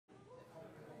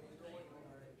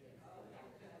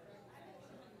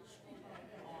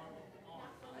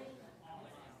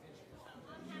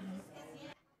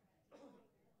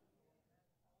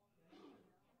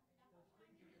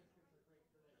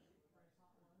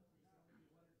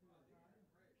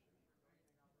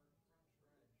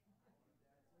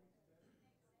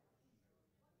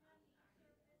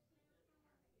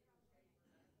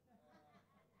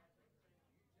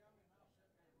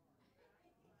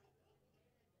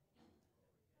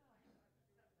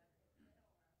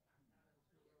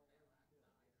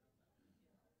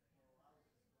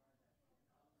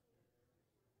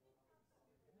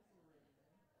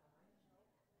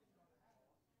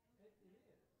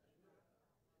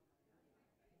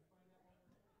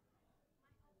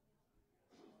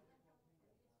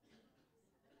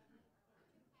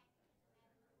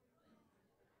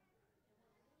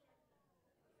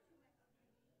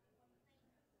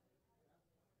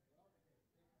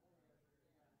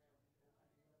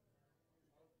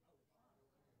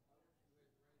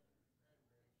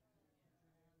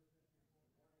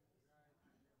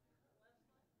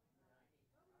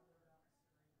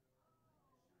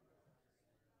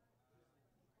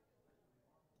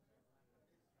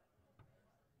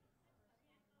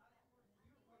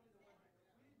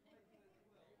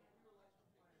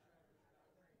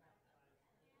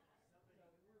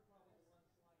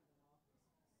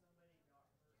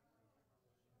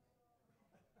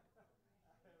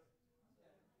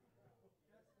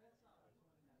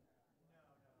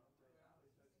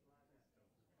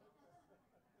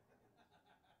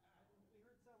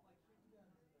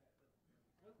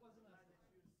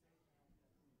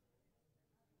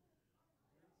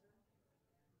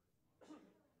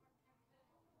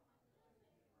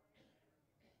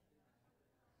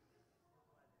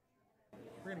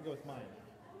We're going to go with mine.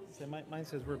 So mine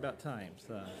says we're about time.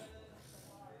 So.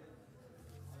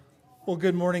 Well,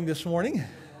 good morning this morning.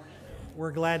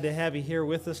 We're glad to have you here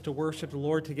with us to worship the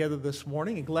Lord together this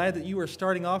morning, and glad that you are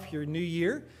starting off your new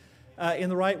year in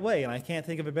the right way. And I can't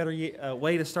think of a better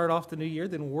way to start off the new year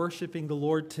than worshiping the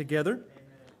Lord together.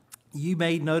 You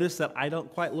may notice that I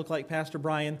don't quite look like Pastor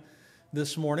Brian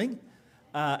this morning.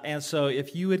 And so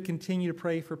if you would continue to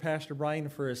pray for Pastor Brian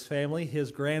and for his family.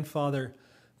 His grandfather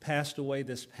passed away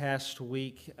this past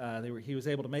week. He was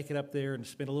able to make it up there and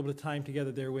spend a little bit of time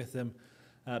together there with them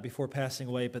before passing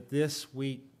away. But this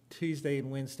week, Tuesday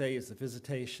and Wednesday, is the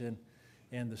visitation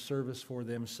and the service for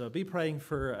them. So be praying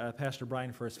for Pastor Brian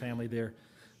and for his family there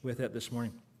with that this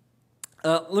morning.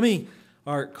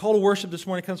 Our call to worship this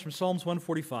morning comes from Psalms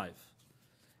 145.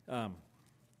 And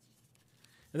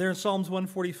there in Psalms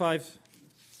 145,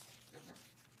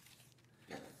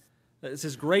 it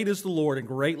says, "Great is the Lord and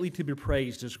greatly to be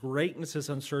praised. His greatness is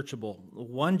unsearchable.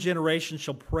 One generation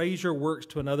shall praise your works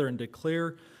to another and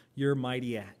declare your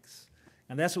mighty acts."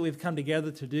 And that's what we've come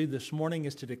together to do this morning,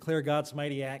 is to declare God's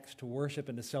mighty acts, to worship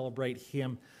and to celebrate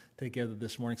Him together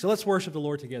this morning. So let's worship the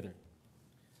Lord together.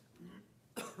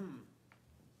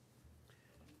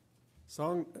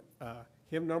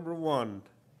 Hymn number 1,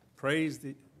 Praise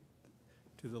to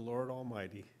the Lord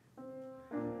Almighty.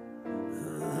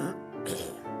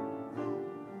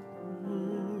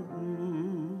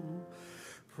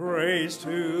 Praise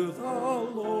to the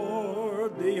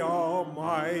Lord, the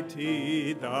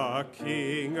Almighty, the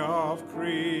King of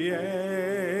creation.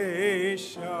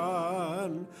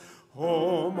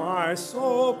 O my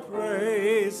soul,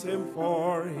 praise Him,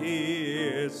 for He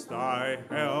is thy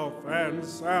help and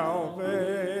salvation.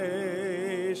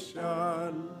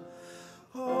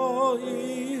 All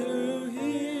ye who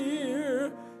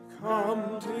hear,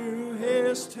 come to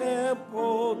His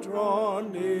temple, draw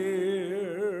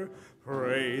near.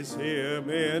 Praise Him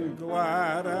in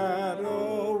glad adoration.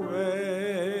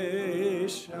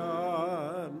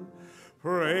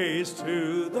 Praise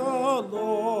to the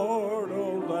Lord,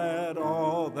 oh, let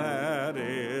all that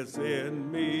is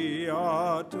in me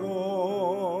adore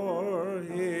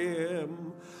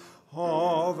Him.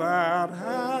 All that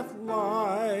hath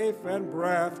life and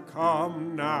breath,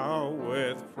 come now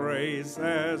with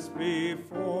praises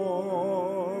before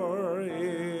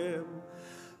Him.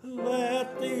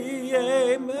 Let the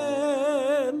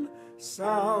Amen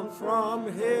sound from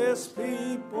His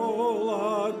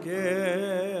people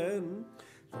again.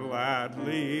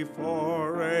 Gladly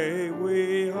foray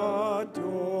we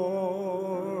adore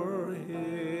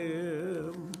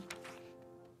Him.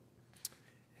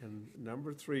 And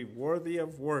number 3, worthy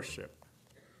of worship.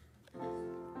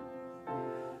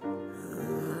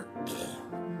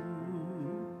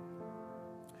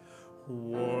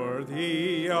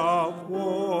 Worthy of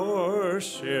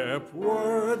worship,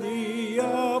 worthy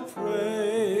of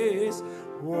praise,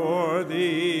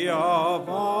 worthy of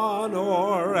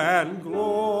honor and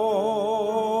glory,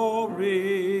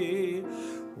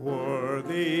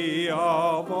 worthy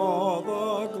of all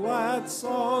the glad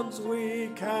songs we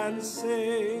can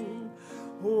sing,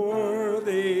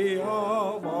 worthy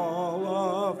of all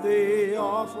of the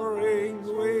offerings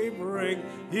we bring.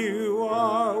 You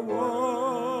are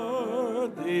worthy.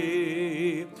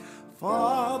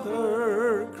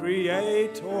 Father,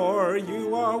 Creator,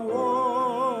 you are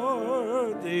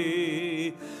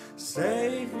worthy.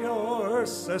 Savior,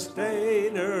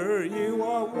 Sustainer, you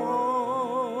are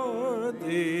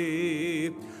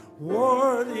worthy.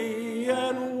 Worthy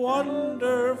and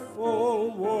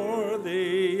wonderful,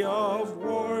 worthy of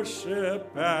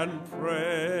worship and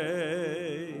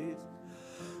praise.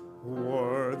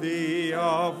 Worthy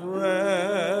of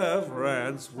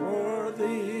reverence,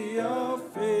 worthy of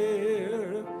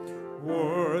fear,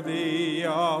 worthy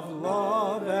of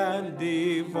love and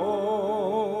devotion,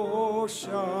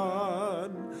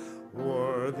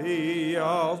 worthy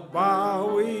of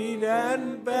bowing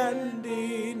and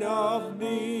bending of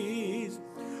knees,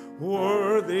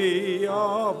 worthy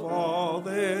of all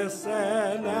this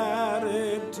and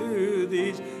added to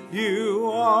these, you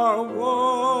are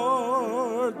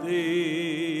worthy.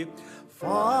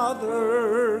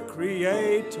 Father,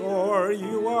 Creator,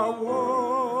 you are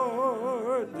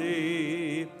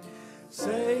worthy.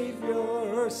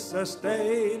 Savior,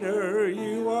 Sustainer,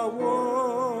 you are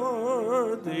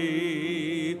worthy.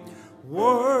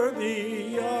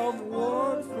 Worthy of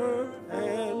warfare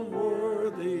and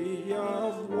worthy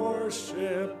of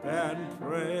worship and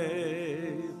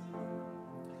praise.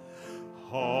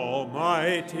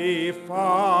 Almighty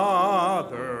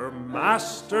Father,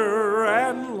 Master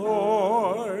and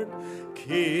Lord,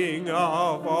 King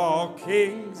of all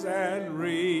kings and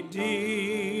Redeemer,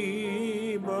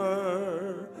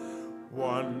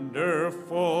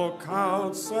 Wonderful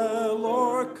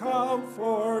Counselor,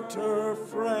 Comforter,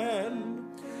 Friend,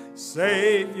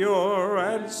 Savior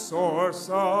and source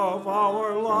of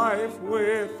our life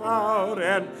without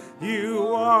end, you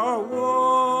are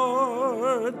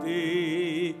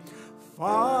worthy.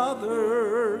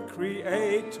 Father,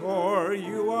 Creator,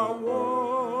 you are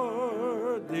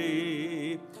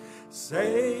worthy.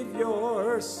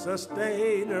 Savior,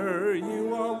 Sustainer,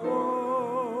 you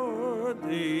are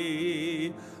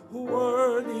worthy.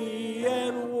 Worthy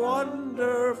and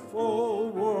wonderful,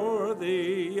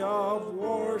 worthy of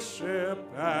worship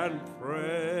and praise.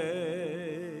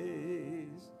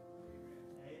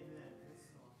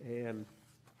 And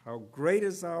how great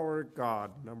is our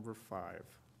God, number 5.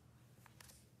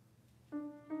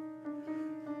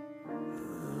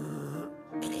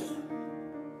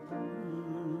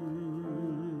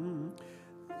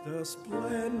 The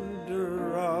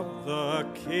splendor of the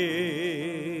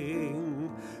King,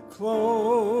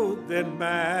 clothed in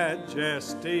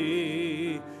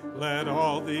majesty, let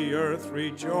all the earth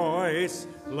rejoice,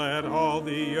 let all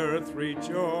the earth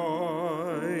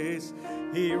rejoice.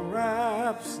 He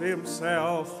wraps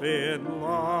himself in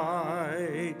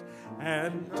light,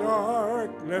 and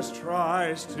darkness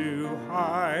tries to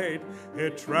hide.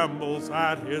 It trembles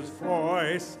at his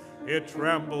voice, it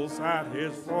trembles at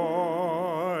his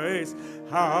voice.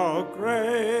 How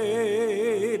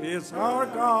great is our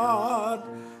God!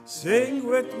 Sing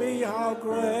with me, how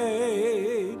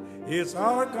great is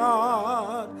our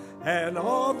God, and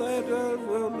all that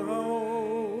will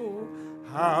know.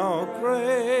 How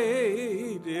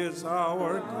great is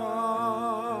our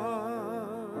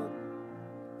God!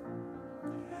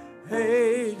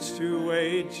 Age to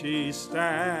age he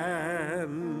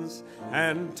stands,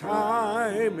 and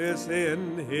time is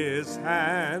in his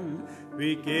hand,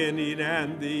 beginning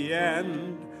and the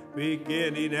end,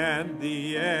 beginning and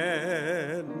the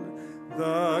end.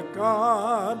 The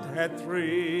Godhead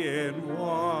 3 in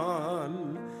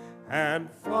 1,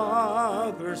 and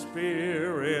Father,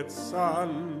 Spirit,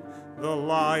 Son, the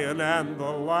Lion and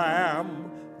the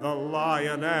Lamb, the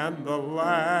Lion and the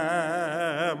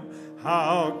Lamb.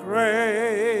 How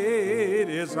great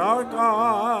is our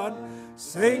God!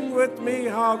 Sing with me,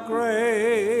 how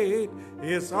great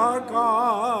is our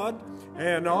God,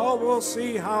 and all will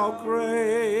see how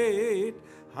great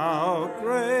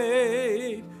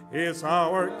is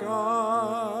our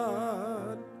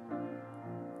God.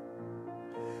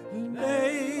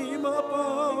 Name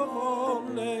above all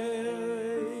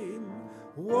name,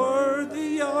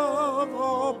 worthy of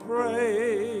all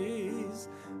praise.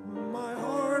 My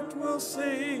heart will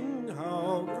sing,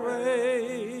 how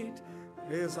great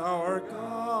is our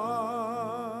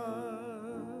God.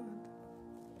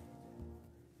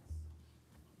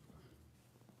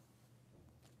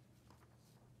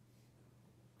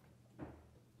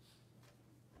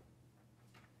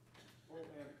 Oh,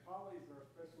 and Polly's our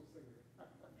special singer.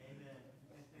 Amen.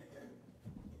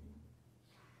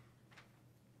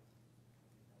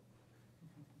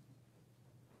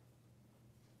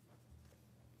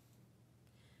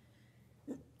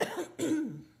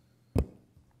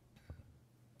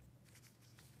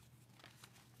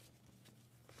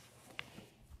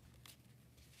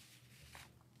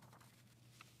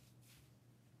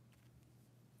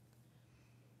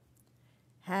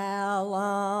 How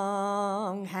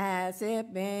long has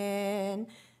it been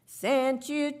since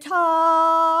you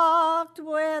talked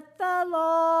with the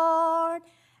Lord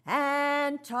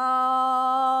and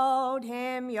told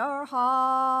him your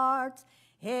heart's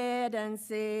hidden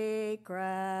secrets?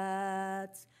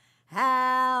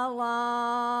 How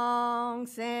long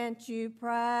since you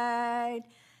prayed?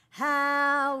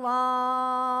 How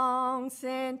long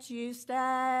since you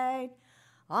stayed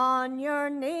on your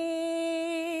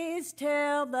knees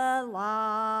till the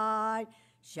light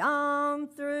shone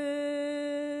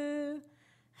through?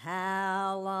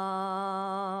 How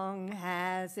long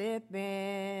has it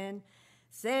been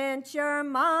since your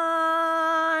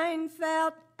mind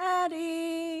felt at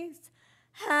ease?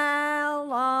 How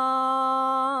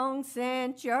long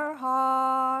since your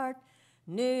heart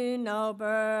knew no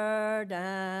burden?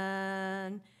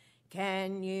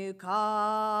 Can you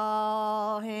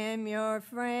call him your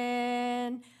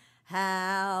friend?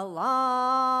 How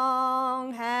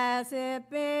long has it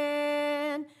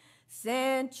been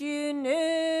since you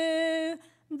knew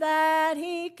that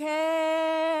he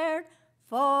cared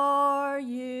for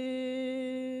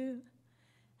you?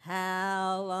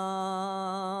 How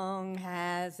long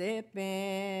has it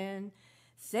been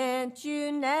since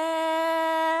you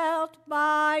knelt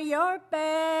by your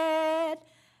bed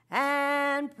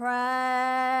and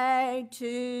prayed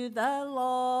to the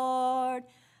Lord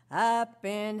up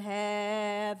in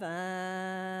heaven?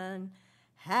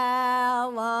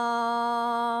 how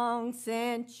long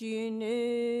since you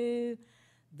knew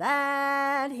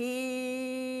that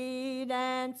He'd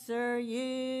answer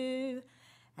you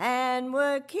and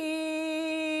would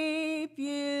keep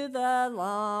you the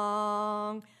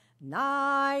long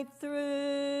night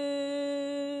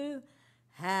through?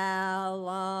 How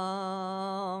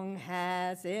long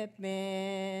has it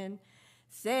been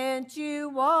since you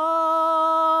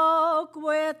woke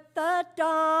with the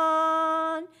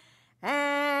dawn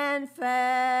and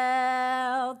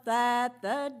felt that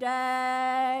the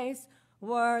day's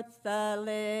worth the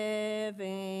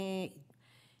living?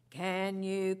 Can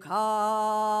you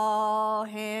call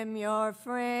Him your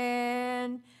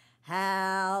friend?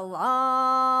 How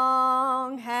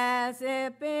long has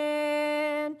it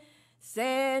been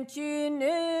since you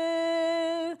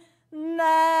knew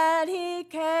that He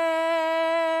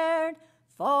cared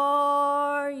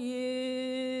for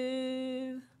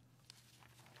you?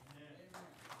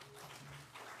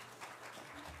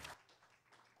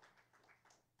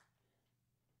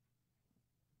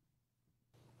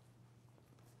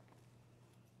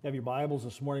 You have your Bibles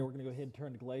this morning. We're going to go ahead and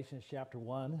turn to Galatians chapter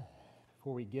 1.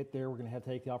 Before we get there, we're going to have to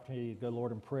take the opportunity to go to the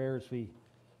Lord in prayer. As we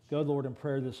go to the Lord in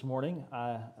prayer this morning,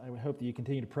 I hope that you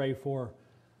continue to pray for.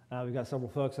 We've got several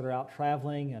folks that are out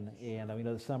traveling, and we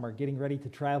know that some are getting ready to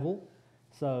travel.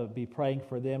 So be praying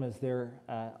for them as they're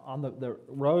on the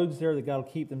roads there, that God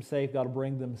will keep them safe. God will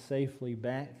bring them safely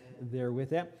back there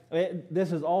with them.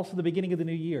 This is also the beginning of the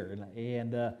new year,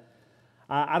 and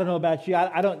I don't know about you.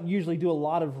 I don't usually do a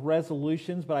lot of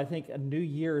resolutions, but I think a new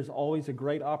year is always a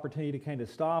great opportunity to kind of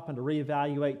stop and to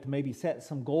reevaluate, to maybe set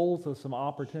some goals or some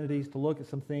opportunities to look at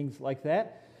some things like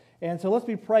that. And so let's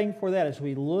be praying for that as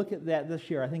we look at that this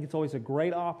year. I think it's always a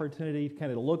great opportunity to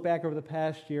kind of look back over the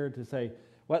past year to say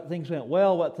what things went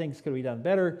well, what things could be done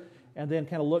better, and then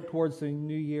kind of look towards the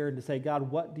new year and to say, God,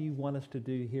 what do you want us to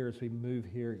do here as we move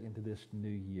here into this new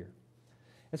year?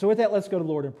 And so with that, let's go to the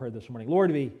Lord in prayer this morning.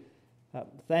 Lord,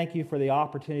 thank you for the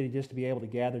opportunity just to be able to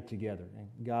gather together. And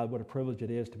God, what a privilege it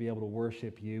is to be able to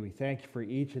worship you. We thank you for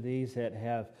each of these that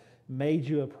have made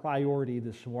you a priority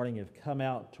this morning, have come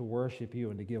out to worship you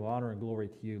and to give honor and glory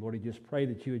to you. Lord, we just pray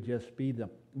that you would just be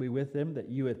with them, that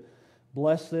you would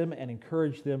bless them and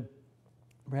encourage them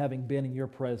for having been in your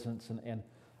presence and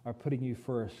are putting you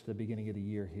first at the beginning of the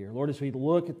year here. Lord, as we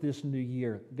look at this new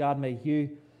year, God, may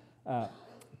you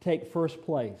take first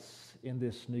place in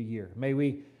this new year. May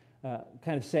we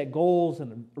kind of set goals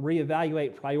and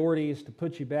reevaluate priorities to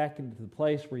put you back into the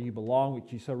place where you belong,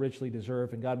 which you so richly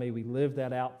deserve. And God, may we live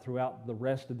that out throughout the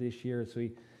rest of this year as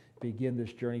we begin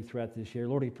this journey throughout this year.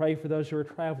 Lord, we pray for those who are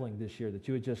traveling this year, that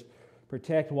you would just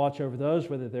protect, watch over those,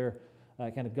 whether they're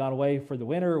kind of gone away for the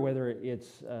winter, whether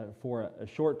it's for a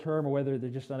short term, or whether they're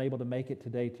just unable to make it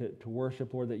today to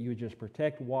worship, Lord, that you would just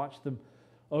protect, watch them,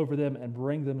 over them, and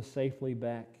bring them safely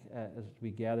back as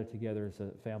we gather together as a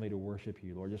family to worship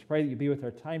you, Lord. Just pray that you be with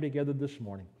our time together this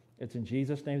morning. It's in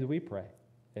Jesus' name that we pray.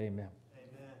 Amen.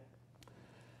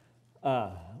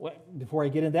 Before I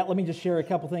get into that, let me just share a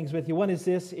couple things with you. One is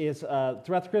throughout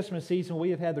the Christmas season,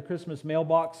 we have had the Christmas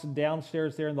mailbox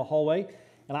downstairs there in the hallway.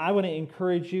 And I want to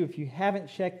encourage you, if you haven't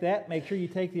checked that, make sure you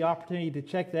take the opportunity to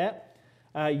check that.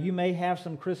 You may have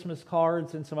some Christmas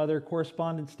cards and some other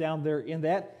correspondence down there in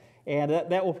that. And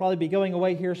that will probably be going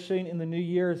away here soon in the new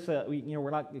year. So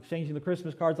we're not exchanging the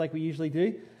Christmas cards like we usually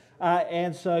do.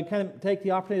 And so kind of take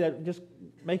the opportunity to just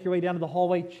make your way down to the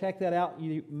hallway, check that out.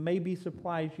 You may be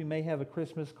surprised. You may have a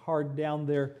Christmas card down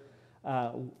there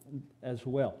as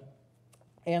well.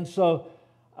 And so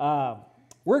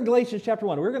we're in Galatians chapter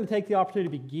 1. We're going to take the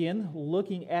opportunity to begin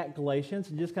looking at Galatians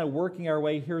and just kind of working our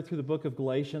way here through the book of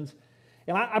Galatians.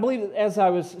 And I believe that as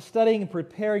I was studying and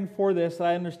preparing for this,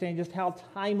 I understand just how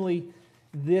timely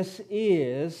this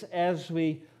is as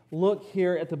we look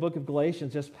here at the book of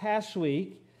Galatians. This past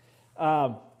week,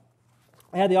 I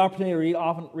had the opportunity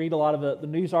to read a lot of the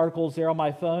news articles there on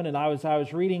my phone, and I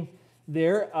was reading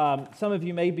there. Some of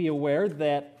you may be aware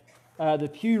that the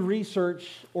Pew Research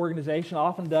Organization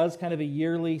often does kind of a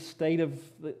yearly state of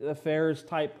affairs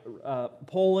type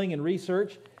polling and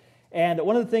research. And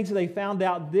one of the things that they found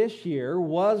out this year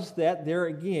was that there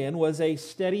again was a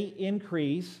steady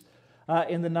increase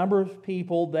in the number of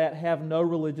people that have no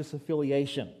religious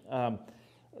affiliation.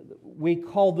 We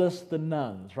call this the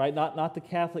nuns, right? Not the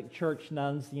Catholic Church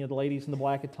nuns, the ladies in the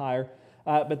black attire.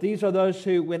 But these are those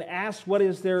who, when asked what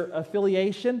is their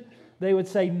affiliation, they would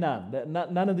say none.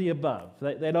 None of the above.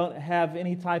 They don't have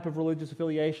any type of religious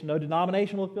affiliation, no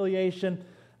denominational affiliation,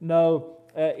 no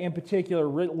in particular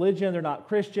religion. They're not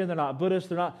Christian, they're not Buddhist,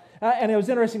 they're not... and it was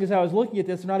interesting as I was looking at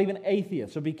this, they're not even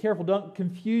atheists. So be careful, don't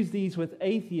confuse these with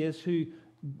atheists who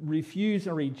refuse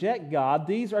and reject God.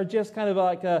 These are just kind of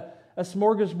like a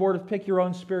smorgasbord of pick your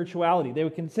own spirituality. They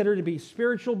would consider to be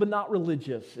spiritual but not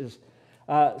religious, is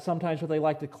sometimes what they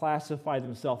like to classify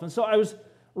themselves. And so I was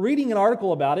reading an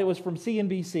article about it. It was from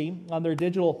CNBC on their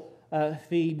digital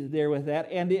feed there with that,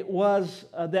 and it was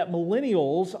that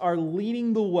millennials are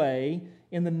leading the way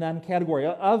in the none category.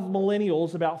 Of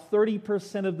millennials, about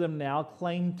 30% of them now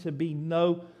claim to be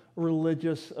no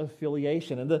religious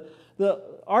affiliation. And the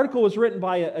article was written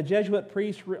by a Jesuit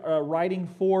priest writing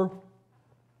for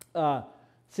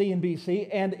CNBC,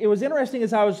 and it was interesting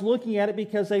as I was looking at it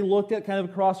because they looked at kind of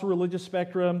across the religious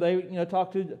spectrum. They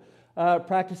talked to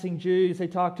practicing Jews, they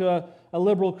talked to a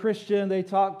liberal Christian, they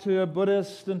talked to a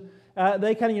Buddhist, and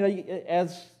they kind of,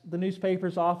 as the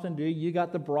newspapers often do, you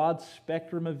got the broad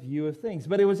spectrum of view of things.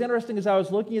 But it was interesting as I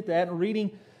was looking at that and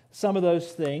reading some of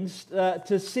those things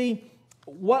to see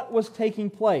what was taking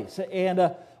place.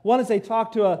 And one is they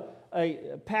talked to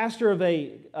a pastor of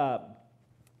a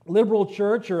liberal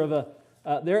church or of a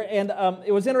there, and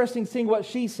it was interesting seeing what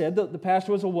she said. The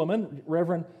pastor was a woman,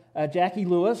 Reverend Jackie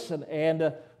Lewis,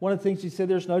 and one of the things she said,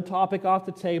 there's no topic off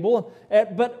the table.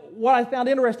 But what I found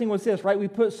interesting was this, right? We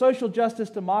put social justice,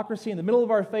 democracy in the middle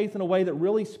of our faith in a way that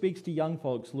really speaks to young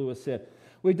folks, Lewis said.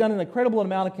 We've done an incredible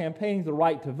amount of campaigning, the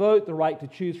right to vote, the right to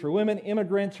choose for women,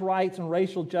 immigrants' rights, and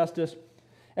racial justice.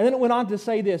 And then it went on to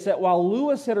say this, that while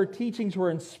Lewis said her teachings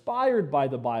were inspired by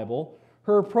the Bible,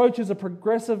 her approach is a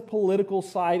progressive political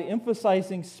side,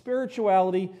 emphasizing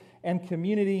spirituality and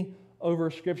community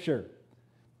over Scripture.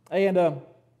 And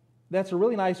that's a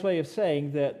really nice way of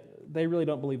saying that they really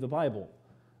don't believe the Bible.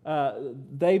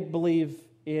 They believe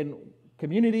in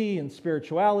community and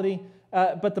spirituality,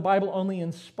 but the Bible only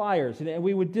inspires. And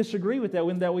we would disagree with that,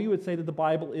 when that we would say that the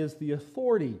Bible is the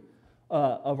authority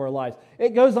of our lives.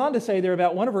 It goes on to say there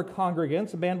about one of her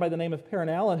congregants, a man by the name of Perrin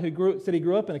Allen, who said he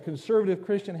grew up in a conservative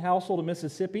Christian household in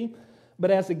Mississippi,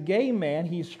 but as a gay man,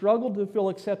 he struggled to feel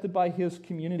accepted by his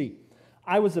community.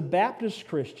 I was a Baptist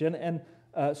Christian, and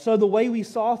so the way we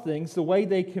saw things, the way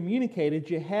they communicated,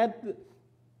 you had to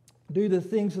do the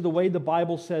things the way the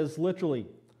Bible says literally.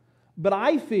 But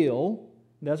I feel,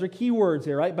 those are key words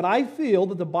there, right? But I feel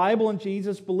that the Bible and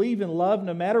Jesus believe in love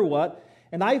no matter what,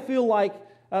 and I feel like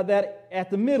that at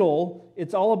the middle,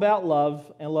 it's all about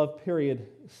love, and love, period,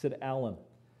 said Allen.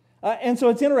 And so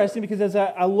it's interesting because as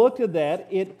I looked at that,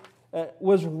 it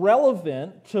was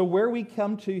relevant to where we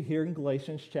come to here in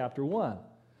Galatians chapter 1.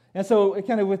 And so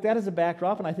kind of with that as a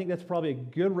backdrop, and I think that's probably a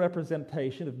good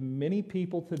representation of many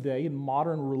people today in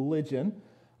modern religion.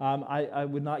 I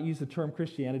would not use the term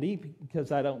Christianity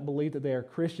because I don't believe that they are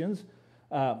Christians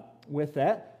with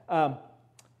that.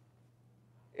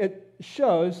 It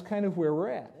shows kind of where we're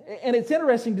at. And it's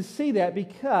interesting to see that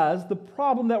because the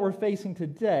problem that we're facing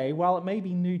today, while it may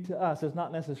be new to us, is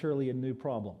not necessarily a new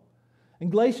problem. And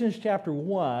Galatians chapter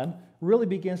 1 really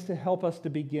begins to help us to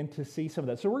begin to see some of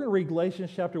that. So we're going to read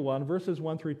Galatians chapter 1, verses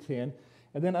 1 through 10,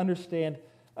 and then understand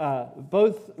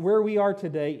both where we are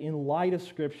today in light of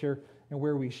Scripture and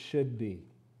where we should be.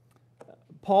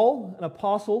 Paul, an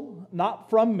apostle,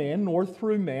 not from men nor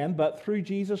through man, but through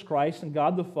Jesus Christ and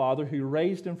God the Father, who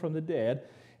raised him from the dead,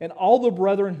 and all the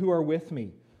brethren who are with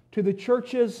me, to the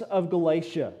churches of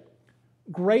Galatia,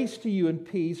 grace to you and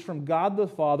peace from God the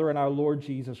Father and our Lord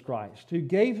Jesus Christ, who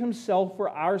gave himself for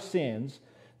our sins,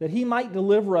 that he might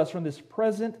deliver us from this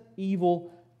present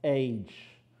evil age,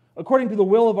 according to the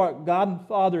will of our God and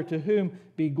Father, to whom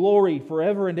be glory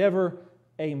forever and ever.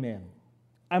 Amen.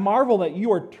 I marvel that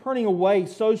you are turning away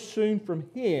so soon from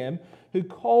him who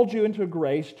called you into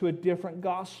grace to a different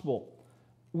gospel,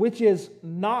 which is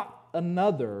not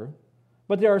another,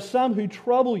 but there are some who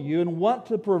trouble you and want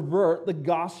to pervert the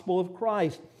gospel of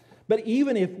Christ. But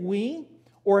even if we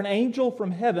or an angel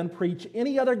from heaven preach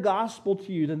any other gospel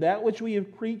to you than that which we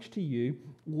have preached to you,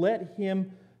 let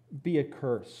him be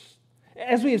accursed.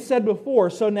 As we have said before,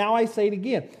 so now I say it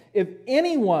again, if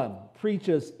anyone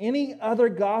preaches any other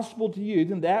gospel to you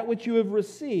than that which you have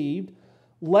received,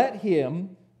 let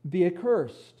him be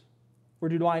accursed. For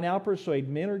do I now persuade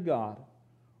men or God?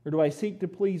 Or do I seek to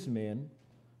please men?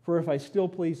 For if I still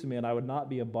please men, I would not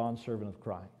be a bondservant of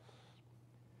Christ.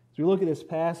 As we look at this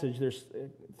passage, there's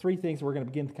three things we're going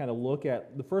to begin to kind of look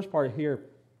at. The first part here,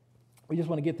 we just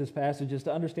want to get this passage is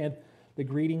to understand the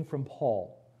greeting from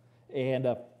Paul. And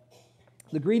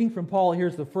the greeting from Paul,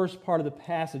 here's the first part of the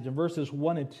passage in verses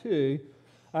 1 and 2.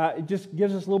 It just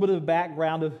gives us a little bit of a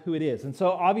background of who it is. And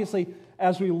so obviously,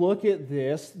 as we look at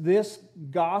this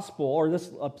gospel, or this,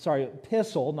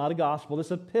 epistle, not a gospel,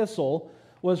 this epistle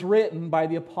was written by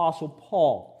the Apostle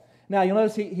Paul. Now, you'll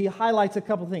notice he highlights a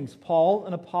couple things. Paul,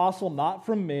 an apostle not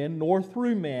from men, nor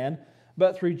through man,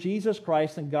 but through Jesus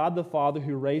Christ and God the Father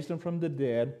who raised him from the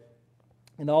dead,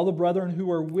 and all the brethren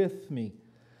who are with me.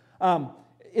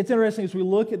 It's interesting as we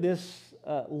look at this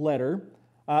letter,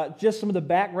 just some of the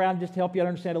background, just to help you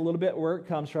understand a little bit where it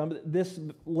comes from. This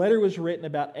letter was written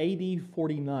about AD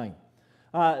 49.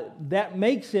 That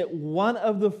makes it one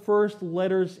of the first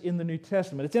letters in the New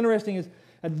Testament. It's interesting, it's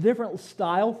a different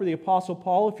style for the Apostle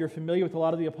Paul. If you're familiar with a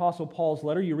lot of the Apostle Paul's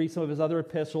letter, you read some of his other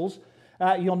epistles,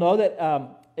 you'll know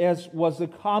that as was the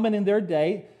common in their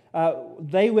day,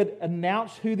 they would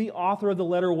announce who the author of the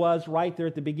letter was right there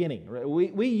at the beginning.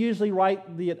 We usually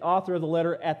write the author of the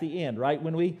letter at the end, right?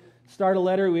 When we start a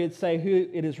letter, we would say who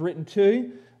it is written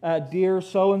to. Dear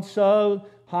so-and-so,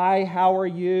 hi, how are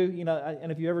you? You know,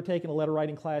 and if you've ever taken a letter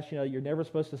writing class, you know, you're never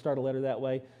supposed to start a letter that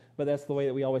way, but that's the way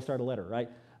that we always start a letter, right?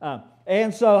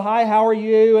 And so, hi, how are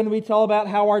you? And we tell about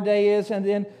how our day is, and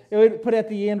then it would put at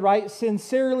the end, right,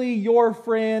 sincerely your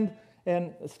friend,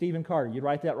 and Stephen Carter. You'd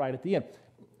write that right at the end.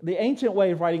 The ancient way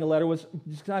of writing a letter was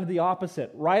just kind of the opposite.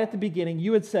 Right at the beginning,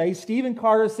 you would say, Stephen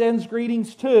Carter sends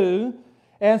greetings to,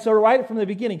 and so right from the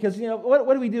beginning, because, you know,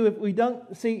 what do we do if we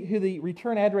don't see who the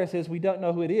return address is, we don't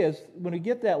know who it is? When we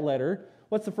get that letter,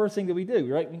 what's the first thing that we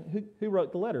do, right? Who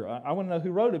wrote the letter? I want to know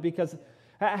who wrote it, because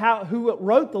who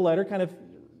wrote the letter kind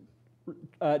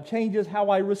of changes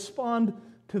how I respond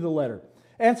to the letter.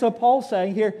 And so Paul's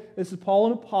saying here, this is Paul,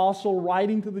 an apostle,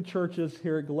 writing to the churches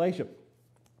here at Galatia.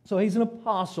 So he's an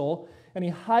apostle, and he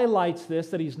highlights this,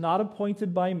 that he's not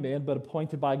appointed by men, but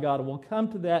appointed by God. And we'll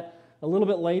come to that a little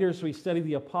bit later as we study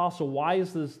the apostle. Why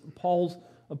is this Paul's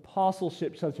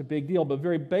apostleship such a big deal? But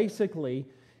very basically,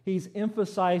 he's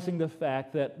emphasizing the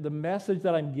fact that the message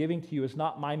that I'm giving to you is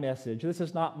not my message. This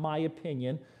is not my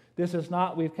opinion. This is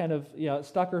not, we've kind of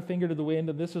stuck our finger to the wind,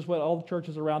 and this is what all the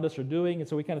churches around us are doing, and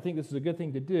so we kind of think this is a good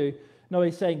thing to do. No,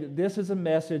 he's saying that this is a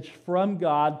message from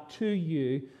God to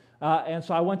you, and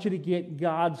so I want you to get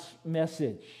God's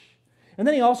message. And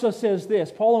then he also says this,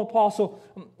 Paul, an apostle,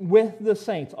 with the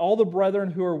saints, all the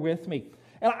brethren who are with me.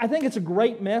 And I think it's a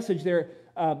great message there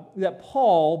that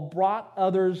Paul brought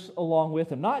others along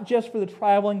with him, not just for the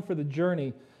traveling, for the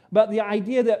journey, but the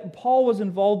idea that Paul was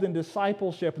involved in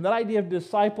discipleship. And that idea of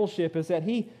discipleship is that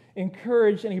he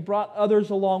encouraged and he brought others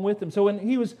along with him. So when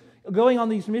he was going on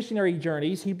these missionary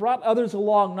journeys, he brought others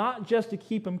along not just to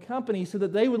keep them company so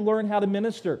that they would learn how to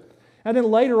minister. And then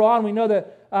later on, we know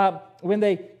that when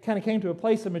they kind of came to a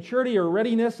place of maturity or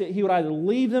readiness, he would either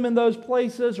leave them in those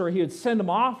places or he would send them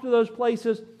off to those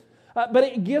places. But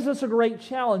it gives us a great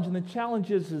challenge, and the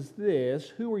challenge is this: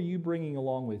 who are you bringing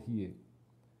along with you?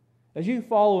 As you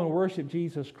follow and worship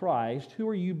Jesus Christ, who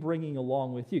are you bringing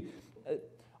along with you?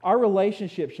 Our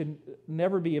relationship should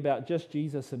never be about just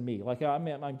Jesus and me. Like, I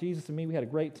met Jesus and me, we had a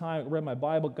great time, I read my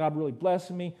Bible, God really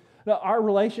blessed me. No, our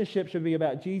relationship should be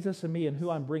about Jesus and me and who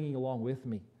I'm bringing along with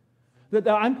me. That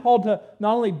I'm called to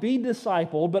not only be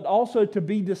discipled, but also to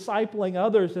be discipling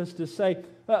others, as to say,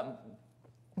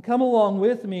 come along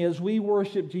with me as we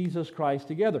worship Jesus Christ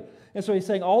together. And so he's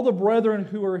saying, all the brethren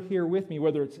who are here with me,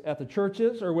 whether it's at the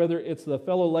churches or whether it's the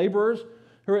fellow laborers,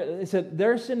 he said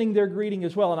they're sending their greeting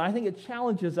as well. And I think it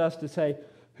challenges us to say,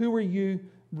 who are you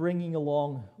bringing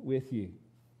along with you?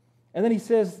 And then he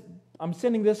says, I'm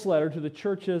sending this letter to the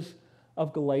churches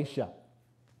of Galatia.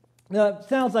 Now, it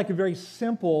sounds like a very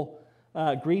simple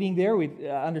greeting there. We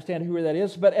understand who that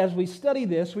is. But as we study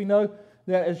this, we know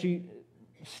that as you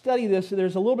study this,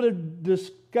 there's a little bit of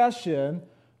discussion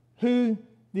who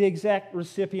the exact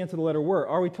recipients of the letter were.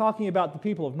 Are we talking about the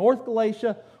people of North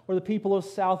Galatia or the people of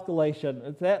South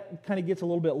Galatia? That kind of gets a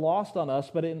little bit lost on us,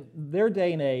 but in their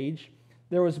day and age,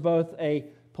 there was both a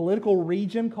political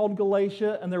region called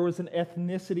Galatia and there was an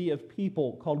ethnicity of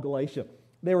people called Galatia.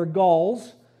 They were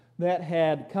Gauls that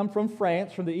had come from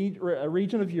France, from the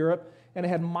region of Europe, and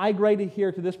had migrated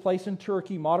here to this place in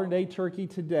Turkey, modern-day Turkey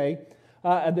today,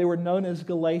 and they were known as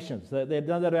Galatians. They had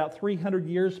done that about 300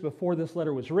 years before this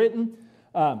letter was written.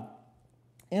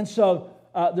 And so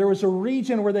there was a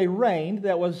region where they reigned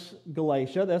that was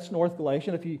Galatia. That's North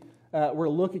Galatia. If you were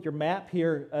to look at your map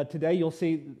here today, you'll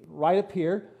see right up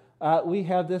here, we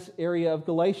have this area of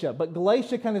Galatia. But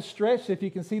Galatia kind of stretched, if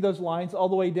you can see those lines, all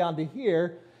the way down to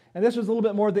here. And this was a little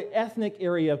bit more the ethnic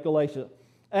area of Galatia.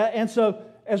 And so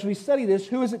as we study this,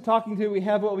 who is it talking to? We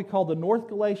have what we call the North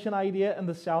Galatian idea and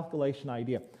the South Galatian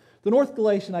idea. The North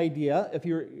Galatian idea, if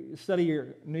you study your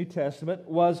New Testament,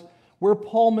 was where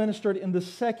Paul ministered in the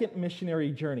second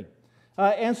missionary journey.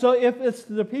 And so if it's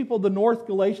the people of the North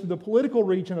Galatia, the political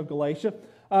region of Galatia,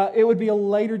 it would be a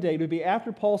later date. It would be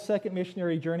after Paul's second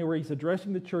missionary journey, where he's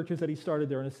addressing the churches that he started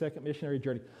there in his second missionary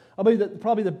journey. I believe that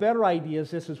probably the better idea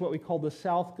is this is what we call the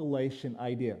South Galatian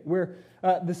idea, where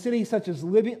the cities such as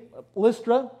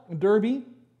Lystra, Derbe,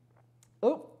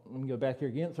 let me go back here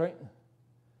again, sorry.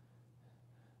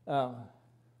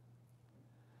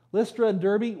 Lystra and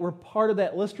Derbe were part of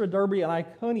that. Lystra, Derbe, and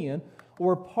Iconium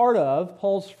were part of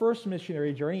Paul's first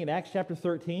missionary journey in Acts chapter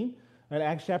 13 and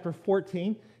Acts chapter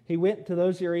 14. He went to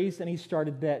those areas and he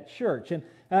started that church. And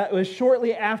it was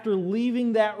shortly after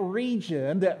leaving that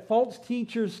region that false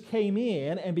teachers came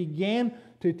in and began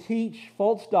to teach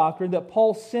false doctrine that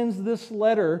Paul sends this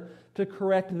letter to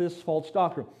correct this false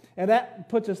doctrine. And that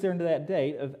puts us there into that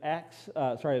date of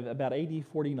about AD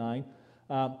 49.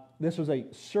 This was a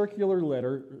circular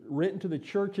letter written to the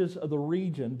churches of the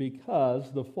region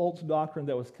because the false doctrine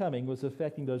that was coming was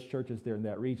affecting those churches there in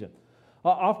that region.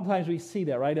 Oftentimes we see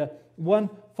that, right? One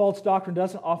false doctrine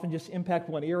doesn't often just impact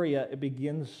one area, it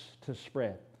begins to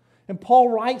spread. And Paul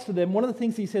writes to them, one of the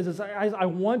things he says is, I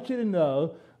want you to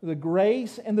know the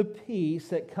grace and the peace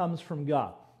that comes from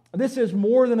God. This is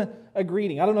more than a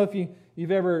greeting. I don't know if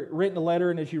you've ever written a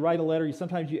letter, and as you write a letter,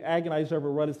 sometimes you agonize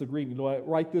over what is the greeting. Do I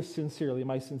write this sincerely?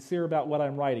 Am I sincere about what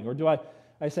I'm writing? Or do I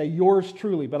say yours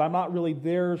truly, but I'm not really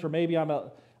theirs, or maybe I'm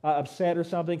upset or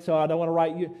something, so I don't want to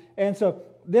write you. And so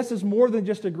this is more than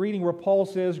just a greeting where Paul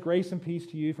says, grace and peace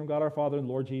to you from God our Father and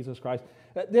Lord Jesus Christ.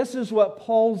 This is what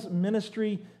Paul's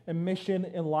ministry and mission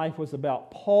in life was about.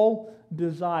 Paul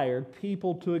desired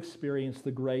people to experience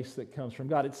the grace that comes from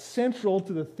God. It's central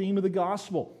to the theme of the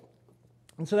gospel.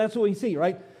 And so that's what we see,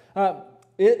 right?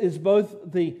 It is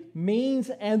both the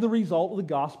means and the result of the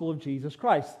gospel of Jesus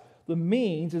Christ. The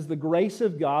means is the grace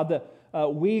of God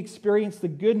that we experience the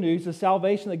good news, the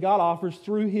salvation that God offers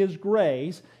through His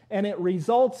grace, and it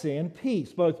results in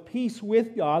peace, both peace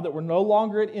with God, that we're no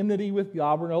longer at enmity with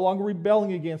God, we're no longer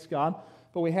rebelling against God,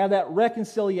 but we have that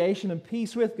reconciliation and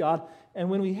peace with God. And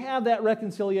when we have that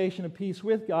reconciliation and peace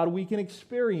with God, we can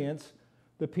experience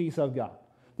the peace of God,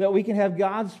 that we can have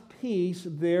God's peace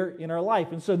there in our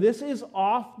life. And so this is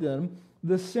often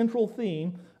the central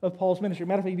theme of Paul's ministry.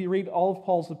 Matter of fact, if you read all of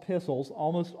Paul's epistles,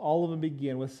 almost all of them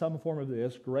begin with some form of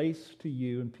this: grace to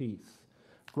you and peace.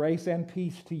 Grace and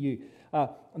peace to you.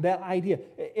 That idea,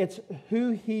 it's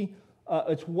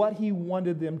it's what he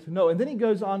wanted them to know. And then he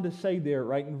goes on to say there,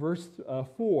 right in verse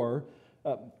 4,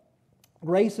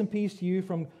 grace and peace to you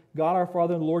from God our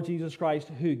Father and the Lord Jesus Christ,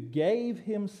 who gave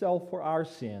Himself for our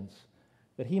sins,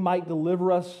 that He might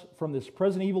deliver us from this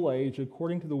present evil age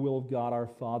according to the will of God our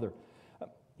Father.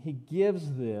 He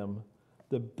gives them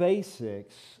the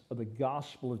basics of the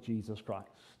gospel of Jesus Christ.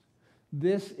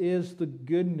 This is the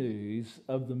good news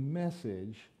of the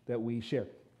message that we share.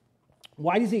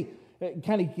 Why does he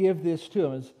kind of give this to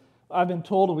them? As I've been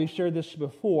told, and we've shared this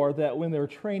before, that when they're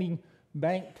training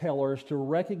bank tellers to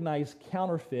recognize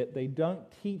counterfeit, they don't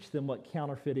teach them what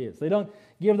counterfeit is. They don't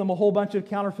give them a whole bunch of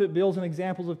counterfeit bills and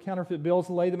examples of counterfeit bills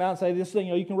and lay them out and say, this thing,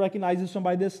 you can recognize this one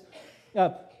by this.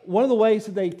 One of the ways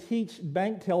that they teach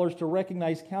bank tellers to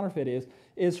recognize counterfeit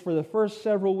is for the first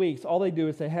several weeks, all they do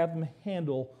is they have them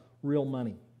handle real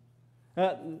money.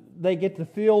 They get to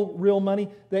feel real money.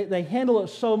 They handle it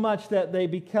so much that they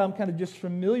become kind of just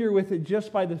familiar with it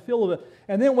just by the feel of it.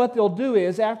 And then what they'll do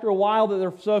is, after a while that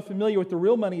they're so familiar with the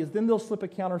real money, is then they'll slip a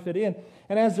counterfeit in.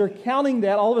 And as they're counting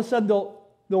that, all of a sudden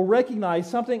they'll recognize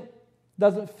something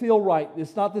doesn't feel right.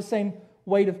 It's not the same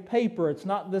weight of paper. It's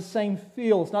not the same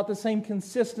feel. It's not the same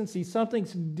consistency.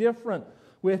 Something's different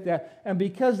with that. And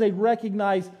because they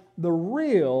recognize the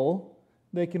real,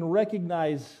 they can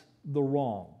recognize the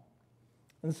wrong.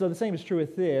 And so the same is true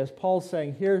with this. Paul's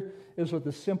saying here is what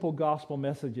the simple gospel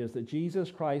message is, that Jesus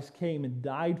Christ came and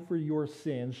died for your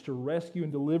sins to rescue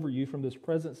and deliver you from this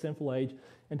present sinful age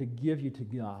and to give you to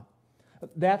God.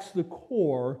 That's the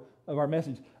core of our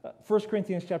message. 1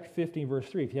 Corinthians chapter 15, verse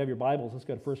 3. If you have your Bibles, let's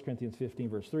go to 1 Corinthians 15,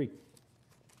 verse 3.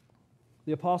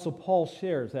 The Apostle Paul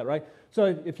shares that, right? So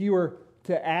if you were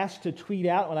to ask to tweet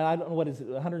out, and I don't know what is it,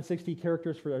 160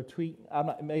 characters for a tweet.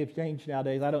 It may have changed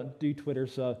nowadays. I don't do Twitter,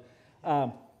 so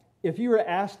if you were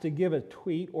asked to give a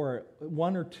tweet or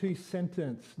one or two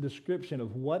sentence description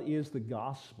of what is the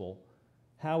gospel,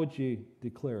 how would you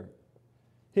declare it?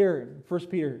 Here, 1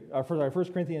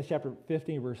 Corinthians chapter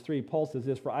 15, verse 3, Paul says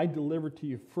this: "For I delivered to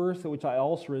you first that which I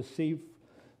also received,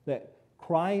 that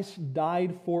Christ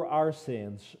died for our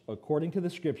sins, according to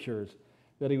the Scriptures,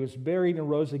 that He was buried and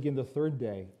rose again the third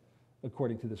day,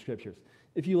 according to the Scriptures."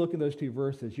 If you look at those two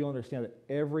verses, you'll understand that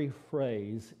every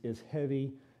phrase is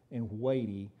heavy and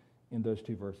weighty in those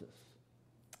two verses.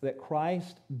 That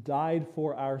Christ died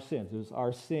for our sins. It was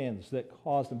our sins that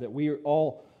caused them, that we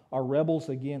all are rebels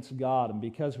against God, and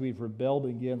because we've rebelled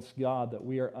against God, that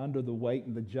we are under the weight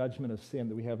and the judgment of sin,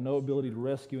 that we have no ability to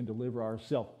rescue and deliver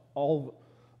ourselves. All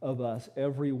of us,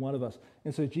 every one of us.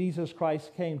 And so Jesus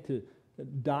Christ came to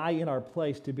die in our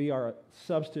place, to be our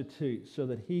substitute, so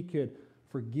that He could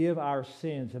forgive our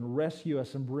sins and rescue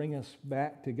us and bring us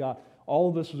back to God. All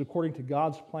of this was according to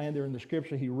God's plan there in the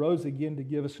Scripture. He rose again to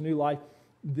give us new life.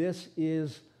 This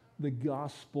is the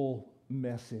gospel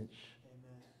message.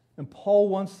 Amen. And Paul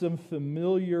wants them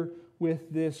familiar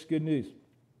with this good news.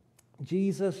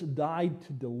 Jesus died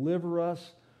to deliver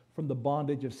us from the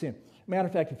bondage of sin. Matter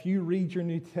of fact, if you read your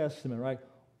New Testament, right,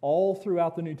 all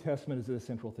throughout the New Testament is a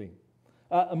central theme.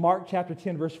 Mark chapter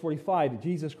 10, verse 45, that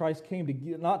Jesus Christ came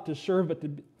to not to serve, but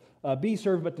to be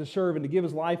served, but to serve, and to give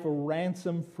His life a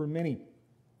ransom for many.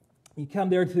 You come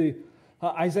there to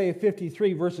Isaiah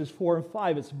 53, verses 4 and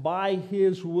 5. It's by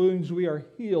His wounds we are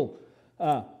healed.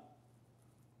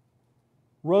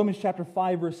 Romans chapter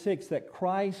 5, verse 6, that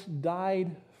Christ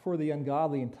died for the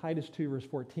ungodly. And Titus 2, verse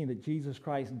 14, that Jesus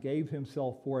Christ gave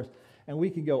Himself for us. And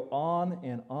we can go on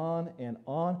and on and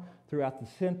on throughout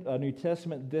the New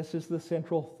Testament. This is the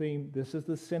central theme. This is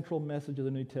the central message of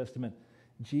the New Testament.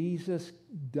 Jesus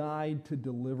died to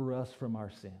deliver us from our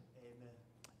sin. Amen.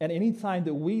 And any time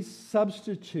that we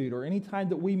substitute, or any time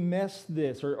that we mess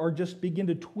this, or just begin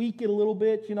to tweak it a little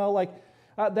bit,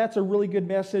 that's a really good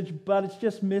message, but it's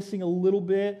just missing a little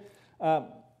bit,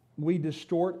 we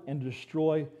distort and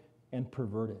destroy and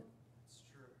pervert it.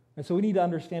 And so we need to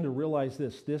understand and realize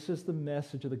this. This is the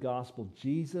message of the gospel.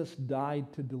 Jesus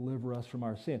died to deliver us from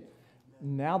our sin.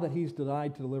 Now that He's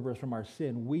died to deliver us from our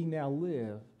sin, we now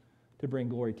live to bring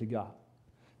glory to God.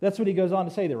 That's what he goes on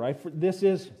to say there, right? For this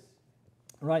is,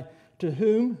 right, to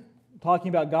whom, talking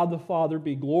about God the Father,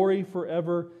 be glory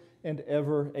forever and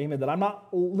ever. Amen. That I'm not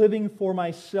living for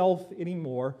myself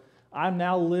anymore. I'm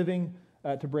now living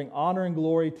to bring honor and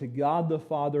glory to God the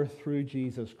Father through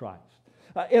Jesus Christ.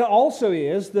 It also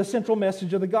is the central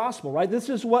message of the gospel, right? This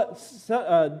is what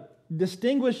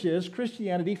distinguishes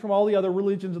Christianity from all the other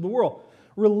religions of the world.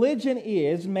 Religion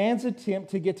is man's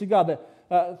attempt to get to God.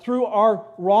 That through our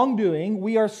wrongdoing,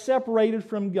 we are separated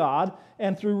from God,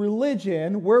 and through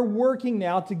religion, we're working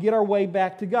now to get our way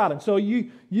back to God. And so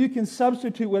you can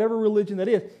substitute whatever religion that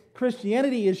is.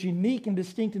 Christianity is unique and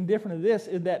distinct and different in this,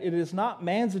 in that it is not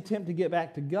man's attempt to get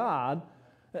back to God,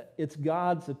 it's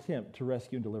God's attempt to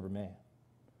rescue and deliver man.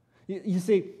 You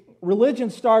see, religion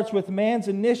starts with man's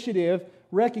initiative,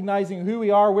 recognizing who we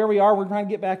are, where we are, we're trying to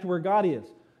get back to where God is.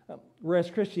 Whereas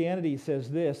Christianity says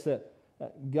this, that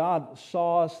God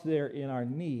saw us there in our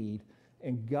need,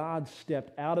 and God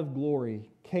stepped out of glory,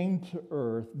 came to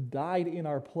earth, died in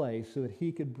our place so that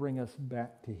He could bring us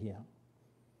back to Him.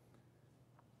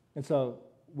 And so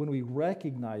when we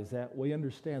recognize that, we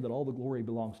understand that all the glory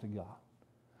belongs to God.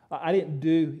 I didn't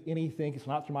do anything. It's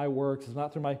not through my works. It's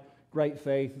not through my great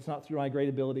faith. It's not through my great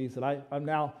abilities that I'm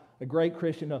now a great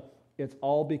Christian. No, it's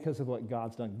all because of what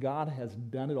God's done. God has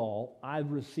done it all.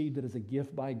 I've received it as a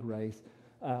gift by grace.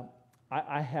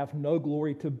 I have no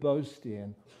glory to boast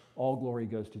in. All glory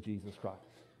goes to Jesus Christ.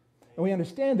 And we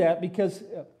understand that because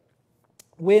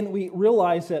when we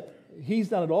realize that He's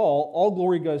done it all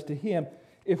glory goes to Him.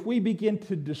 If we begin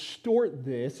to distort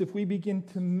this, if we begin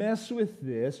to mess with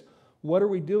this, what are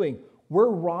we doing? We're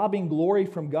robbing glory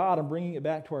from God and bringing it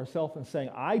back to ourselves and saying,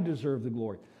 I deserve the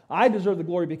glory. I deserve the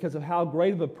glory because of how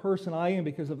great of a person I am,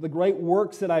 because of the great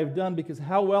works that I've done, because of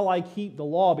how well I keep the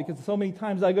law, because so many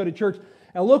times I go to church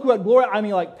and look what glory,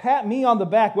 pat me on the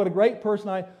back, what a great person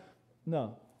I am.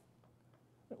 No.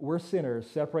 We're sinners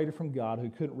separated from God who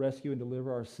couldn't rescue and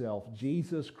deliver ourselves.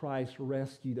 Jesus Christ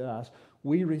rescued us.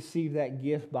 We receive that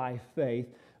gift by faith.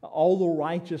 All the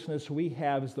righteousness we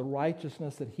have is the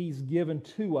righteousness that He's given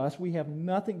to us. We have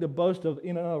nothing to boast of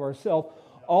in and of ourselves.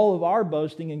 All of our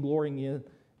boasting and glorying in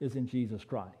is in Jesus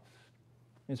Christ.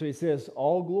 And so he says,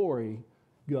 all glory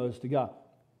goes to God.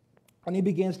 And he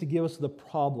begins to give us the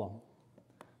problem,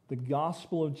 the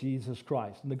gospel of Jesus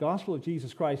Christ. And the gospel of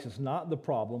Jesus Christ is not the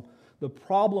problem. The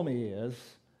problem is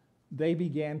they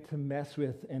began to mess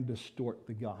with and distort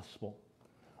the gospel.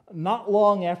 Not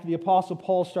long after the Apostle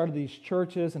Paul started these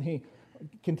churches and he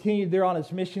continued there on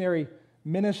his missionary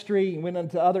ministry and went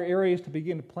into other areas to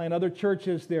begin to plant other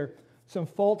churches, some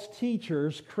false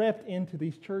teachers crept into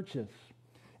these churches.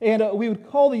 And we would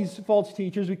call these false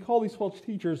teachers,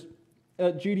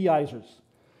 Judaizers.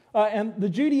 And the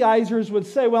Judaizers would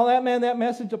say, well, that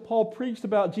message that Paul preached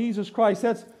about Jesus Christ,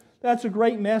 that's a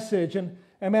great message. And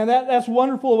man, that's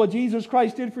wonderful what Jesus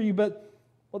Christ did for you, but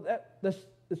that's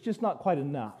just not quite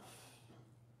enough.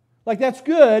 Like, that's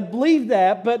good, believe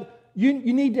that, but you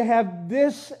need to have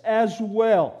this as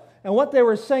well. And what they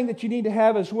were saying that you need to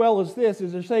have as well as this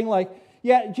is they're saying like,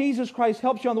 yeah, Jesus Christ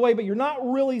helps you on the way, but you're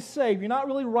not really saved. You're not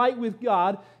really right with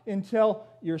God until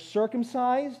you're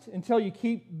circumcised, until you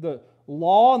keep the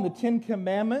law and the 10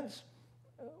 Commandments.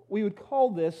 We would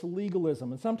call this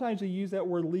legalism. And sometimes we use that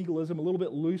word legalism a little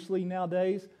bit loosely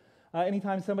nowadays.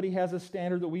 Anytime somebody has a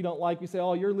standard that we don't like, we say,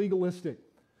 oh, you're legalistic.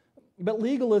 But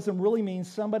legalism really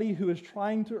means somebody who is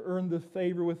trying to earn the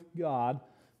favor with God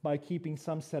by keeping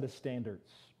some set of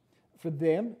standards. For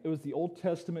them, it was the Old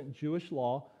Testament Jewish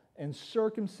law and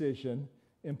circumcision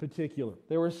in particular.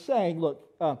 They were saying, look,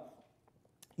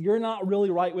 you're not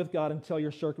really right with God until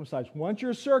you're circumcised. Once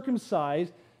you're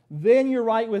circumcised, then you're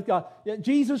right with God.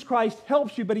 Jesus Christ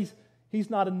helps you, but He's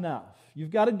not enough.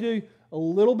 You've got to do a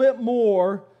little bit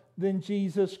more than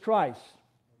Jesus Christ.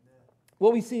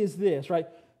 What we see is this, right?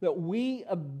 That we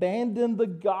abandon the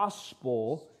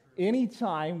gospel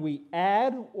anytime we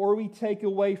add or we take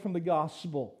away from the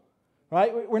gospel.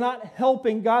 Right? We're not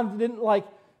helping. God didn't like,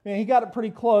 man, He got it pretty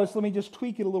close. Let me just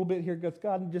tweak it a little bit here because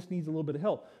God just needs a little bit of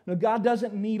help. No, God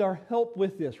doesn't need our help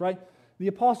with this, right? The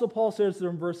Apostle Paul says there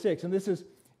in verse 6, and this is,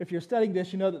 if you're studying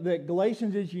this, you know that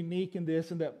Galatians is unique in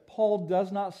this and that Paul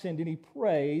does not send any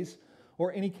praise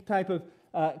or any type of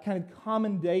kind of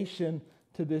commendation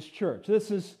to this church.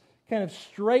 This is kind of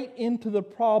straight into the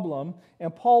problem,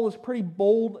 and Paul is pretty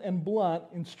bold and blunt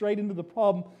and straight into the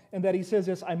problem, and that he says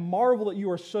this, I marvel that you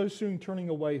are so soon turning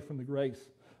away from the grace,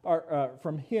 or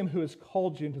from Him who has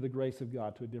called you into the grace of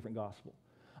God to a different gospel.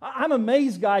 I'm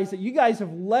amazed, guys, that you guys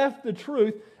have left the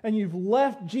truth, and you've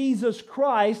left Jesus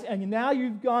Christ, and now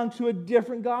you've gone to a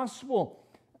different gospel.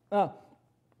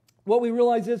 What we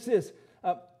realize is this,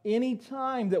 any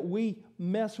time that we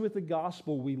mess with the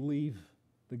gospel, we leave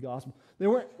the gospel. They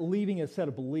weren't leaving a set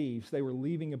of beliefs. They were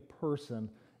leaving a person,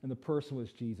 and the person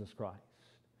was Jesus Christ.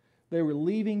 They were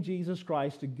leaving Jesus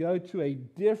Christ to go to a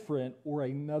different or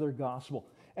another gospel.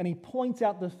 And he points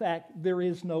out the fact there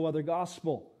is no other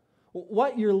gospel.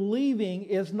 What you're leaving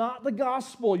is not the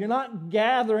gospel. You're not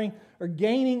gathering or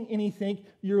gaining anything.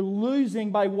 You're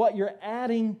losing by what you're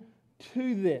adding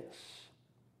to this.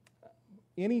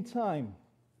 Anytime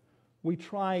we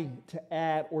try to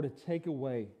add or to take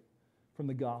away from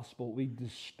the gospel, we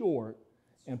distort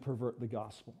and pervert the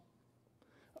gospel.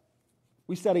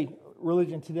 We study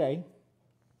religion today.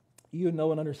 You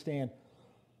know and understand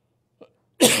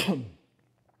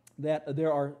that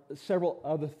there are several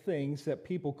other things that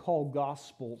people call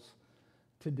gospels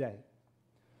today.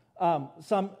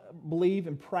 Some believe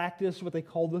and practice what they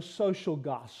call the social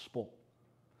gospel.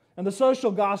 And the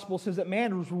social gospel says that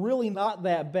man was really not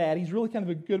that bad. He's really kind of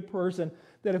a good person,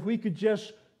 that if we could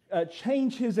just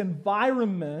change his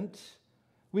environment,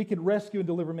 we could rescue and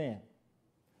deliver man.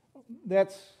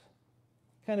 That's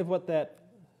kind of what that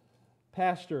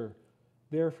pastor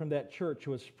there from that church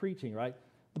was preaching, right?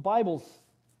 The Bible's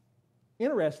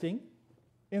interesting,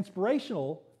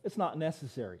 inspirational, it's not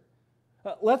necessary.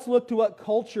 Let's look to what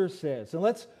culture says, and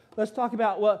let's talk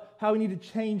about how we need to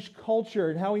change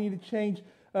culture and how we need to change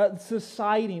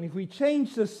society. And if we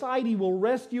change society, we'll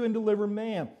rescue and deliver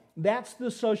man. That's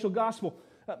the social gospel.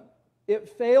 It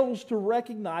fails to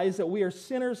recognize that we are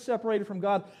sinners separated from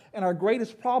God, and our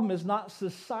greatest problem is not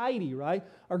society, right?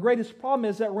 Our greatest problem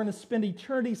is that we're going to spend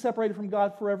eternity separated from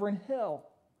God forever in hell.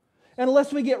 And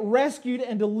unless we get rescued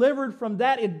and delivered from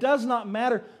that, it does not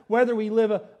matter whether we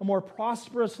live a more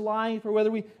prosperous life or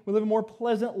whether we live a more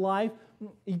pleasant life.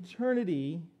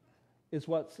 Eternity is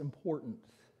what's important.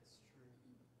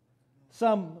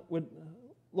 Some would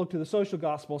look to the social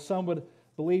gospel. Some would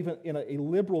believe in a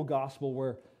liberal gospel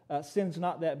where sin's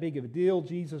not that big of a deal.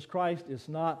 Jesus Christ is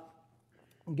not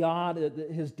God.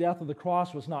 His death on the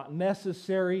cross was not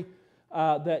necessary.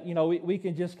 That we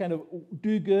can just kind of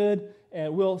do good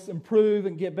and we'll improve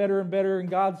and get better and better. And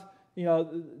God's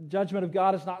judgment of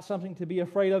God is not something to be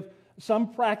afraid of.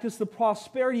 Some practice the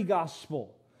prosperity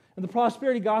gospel. And the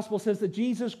prosperity gospel says that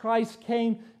Jesus Christ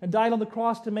came and died on the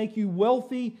cross to make you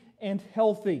wealthy and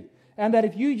healthy. And that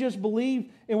if you just believe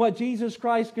in what Jesus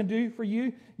Christ can do for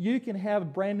you, you can have a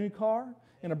brand new car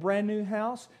and a brand new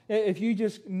house. If you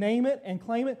just name it and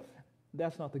claim it,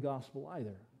 that's not the gospel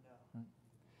either.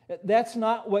 No. That's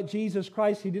not what Jesus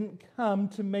Christ, He didn't come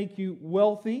to make you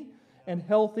wealthy and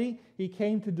healthy. He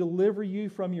came to deliver you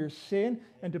from your sin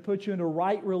and to put you in a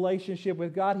right relationship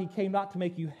with God. He came not to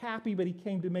make you happy, but He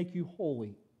came to make you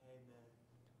holy. Amen.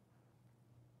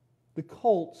 The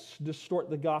cults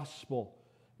distort the gospel.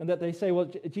 And that they say, well,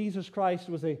 Jesus Christ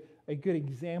was a good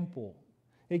example.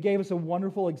 He gave us a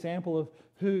wonderful example of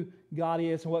who God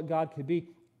is and what God could be,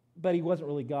 but He wasn't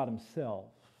really God Himself.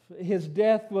 His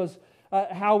death was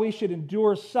how we should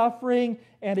endure suffering,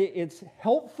 and it's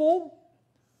helpful,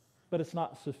 but it's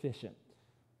not sufficient.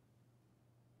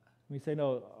 We say,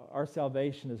 no, our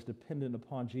salvation is dependent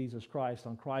upon Jesus Christ,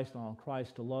 on Christ and on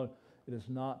Christ alone. It is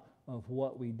not of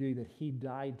what we do, that He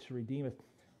died to redeem us.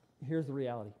 Here's the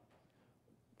reality.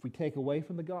 If we take away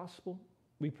from the gospel,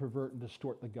 we pervert and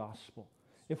distort the gospel.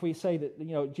 If we say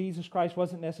that, Jesus Christ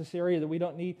wasn't necessary, that we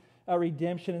don't need a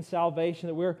redemption and salvation,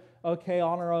 that we're okay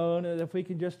on our own, and if we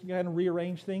can just kind of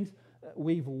rearrange things,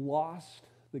 we've lost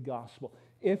the gospel.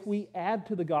 If we add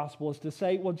to the gospel, is to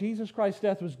say, well, Jesus Christ's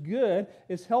death was good,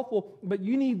 it's helpful, but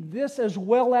you need this as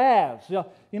well as.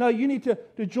 You need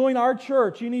to join our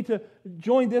church, you need to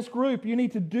join this group, you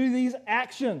need to do these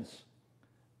actions.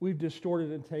 We've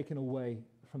distorted and taken away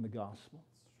from the gospel.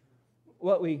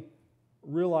 What we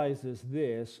realize is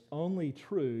this: only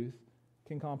truth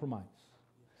can compromise.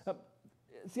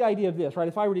 It's the idea of this, right?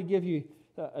 If I were to give you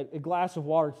a glass of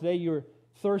water today, you're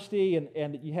thirsty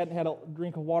and you hadn't had a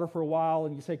drink of water for a while,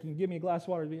 and you say, can you give me a glass of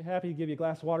water? I'd be happy to give you a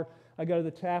glass of water. I go to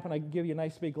the tap and I give you a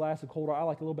nice big glass of cold water. I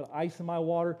like a little bit of ice in my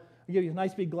water. I give you a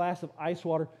nice big glass of ice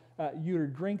water. You to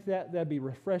drink that, that'd be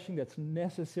refreshing. That's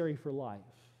necessary for life.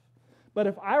 But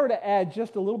if I were to add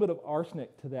just a little bit of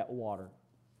arsenic to that water,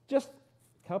 just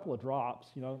a couple of drops,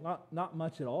 not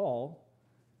much at all,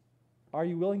 are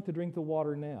you willing to drink the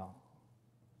water now?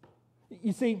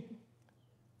 You see,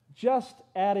 just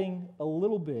adding a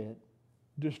little bit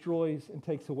destroys and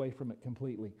takes away from it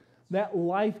completely. That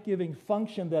life-giving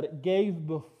function that it gave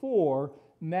before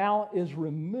now is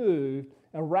removed,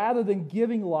 and rather than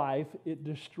giving life, it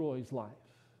destroys life.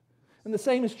 And the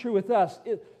same is true with us.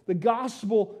 The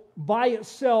gospel by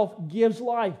itself gives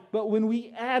life, but when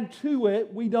we add to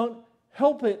it, we don't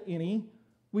help it any,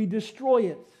 we destroy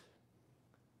it.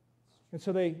 And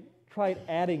so they tried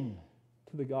adding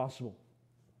to the gospel.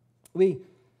 We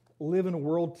live in a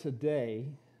world today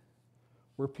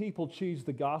where people choose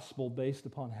the gospel based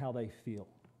upon how they feel.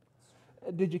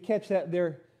 Did you catch that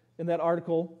there in that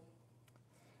article?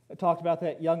 It talked about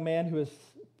that young man who was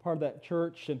part of that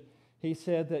church, and he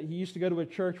said that he used to go to a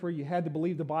church where you had to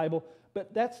believe the Bible,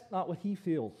 but that's not what he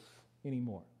feels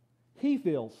anymore. He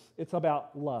feels it's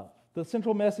about love. The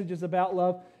central message is about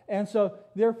love, and so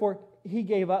therefore he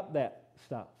gave up that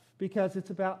stuff because it's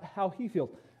about how he feels.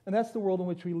 And that's the world in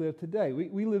which we live today.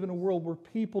 We live in a world where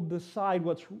people decide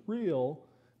what's real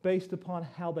based upon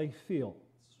how they feel.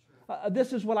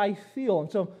 This is what I feel.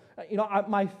 And so,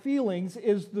 my feelings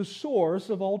is the source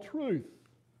of all truth.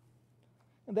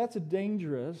 And that's a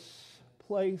dangerous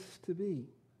place to be.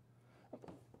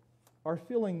 Our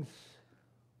feelings,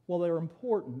 while they're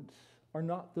important, are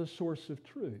not the source of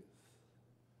truth.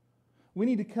 We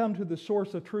need to come to the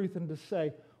source of truth and to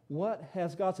say, what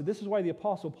has God said? This is why the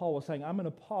Apostle Paul was saying, I'm an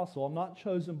apostle. I'm not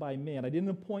chosen by men. I didn't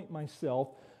appoint myself.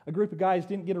 A group of guys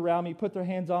didn't get around me, put their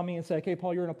hands on me and say, okay,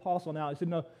 Paul, you're an apostle now. I said,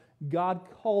 no, God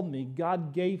called me.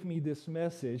 God gave me this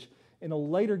message. And he'll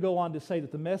later go on to say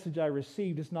that the message I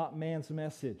received is not man's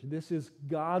message. This is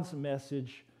God's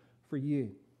message for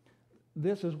you.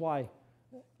 This is why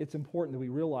it's important that we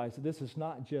realize that this is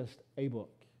not just a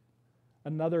book.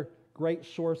 Another great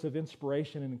source of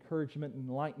inspiration and encouragement and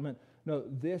enlightenment. No,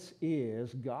 this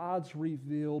is God's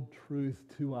revealed truth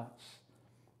to us.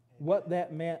 What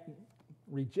that man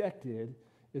rejected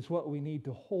is what we need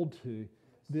to hold to.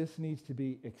 This needs to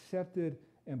be accepted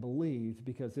and believed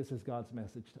because this is God's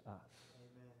message to us.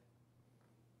 Amen.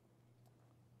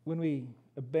 When we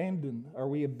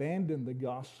abandon the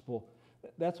gospel,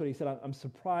 that's what he said. I'm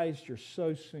surprised you're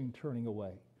so soon turning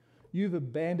away. You've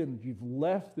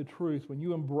left the truth when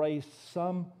you embrace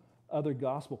some other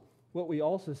gospel. What we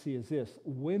also see is this: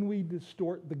 when we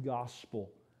distort the gospel,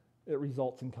 it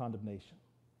results in condemnation.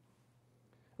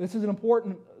 This is an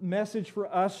important message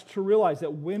for us to realize,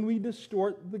 that when we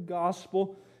distort the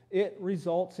gospel, it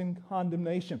results in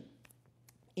condemnation.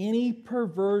 Any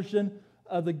perversion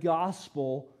of the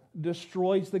gospel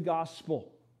destroys the gospel.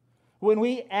 When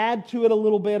we add to it a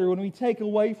little bit, or when we take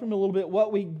away from it a little bit,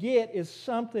 what we get is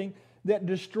something that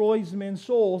destroys men's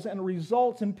souls and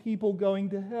results in people going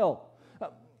to hell.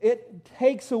 It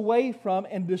takes away from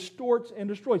and distorts and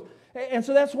destroys. And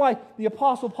so that's why the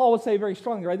Apostle Paul would say very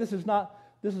strongly, right? This is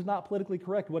not politically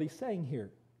correct, what he's saying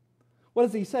here. What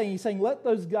is he saying? He's saying, let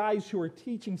those guys who are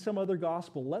teaching some other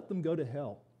gospel, let them go to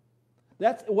hell.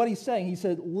 That's what he's saying. He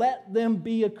said, let them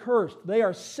be accursed. They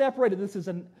are separated. This is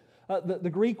the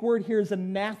Greek word here is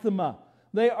anathema.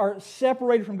 They are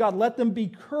separated from God. Let them be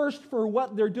cursed for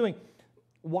what they're doing.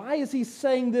 Why is he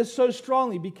saying this so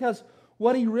strongly? Because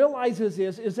what he realizes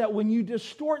is that when you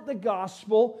distort the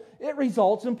gospel, it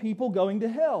results in people going to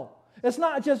hell. It's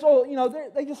not just,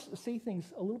 they just see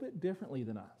things a little bit differently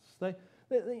than us.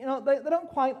 They don't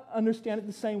quite understand it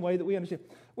the same way that we understand.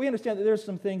 We understand that there's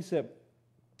some things that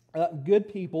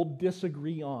good people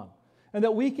disagree on, and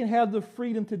that we can have the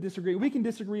freedom to disagree. We can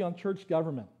disagree on church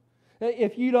government.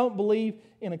 If you don't believe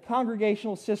in a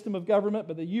congregational system of government,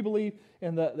 but that you believe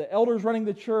in the elders running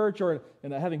the church or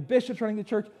in having bishops running the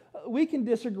church, we can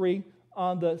disagree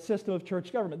on the system of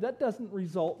church government. That doesn't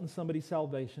result in somebody's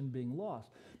salvation being lost.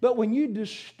 But when you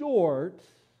distort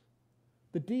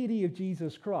the deity of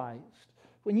Jesus Christ,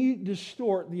 when you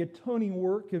distort the atoning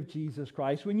work of Jesus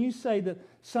Christ, when you say that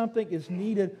something is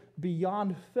needed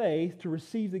beyond faith to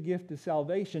receive the gift of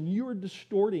salvation, you are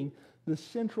distorting the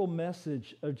central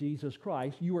message of Jesus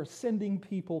Christ. You are sending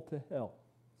people to hell.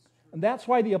 And that's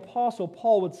why the Apostle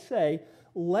Paul would say,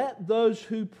 let those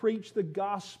who preach the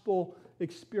gospel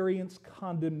experience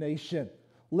condemnation.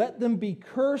 Let them be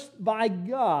cursed by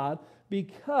God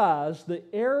because the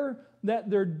error that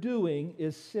they're doing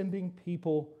is sending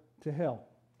people to hell.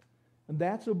 And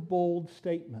that's a bold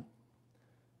statement.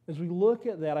 As we look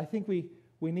at that, I think we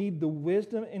need the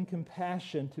wisdom and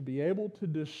compassion to be able to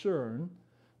discern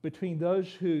between those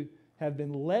who have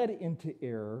been led into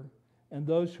error and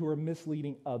those who are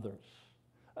misleading others.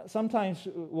 Sometimes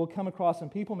we'll come across some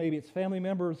people, maybe it's family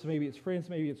members, maybe it's friends,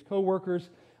 maybe it's co-workers,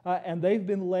 and they've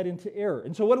been led into error.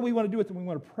 And so what do we want to do with them? We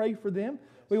want to pray for them.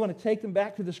 We want to take them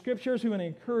back to the Scriptures. We want to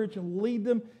encourage and lead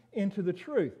them into the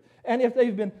truth. And if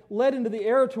they've been led into the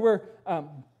error to where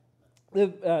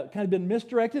they've kind of been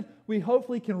misdirected, we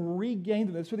hopefully can regain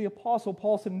them. That's what the Apostle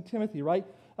Paul said in Timothy, right?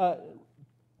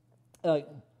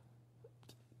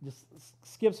 Just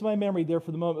skips my memory there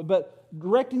for the moment, but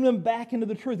directing them back into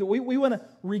the truth. We want to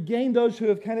regain those who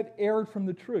have kind of erred from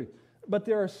the truth. But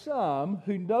there are some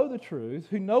who know the truth,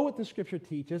 who know what the Scripture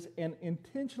teaches, and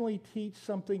intentionally teach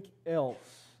something else.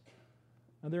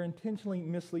 And they're intentionally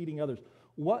misleading others.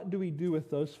 What do we do with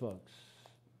those folks?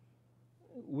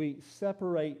 We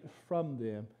separate from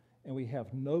them, and we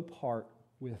have no part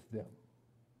with them.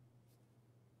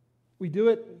 We do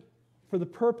it for the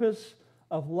purpose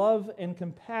of love and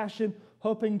compassion,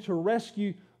 hoping to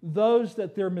rescue those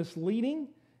that they're misleading,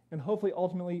 and hopefully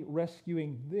ultimately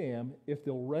rescuing them if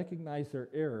they'll recognize their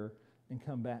error and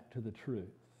come back to the truth.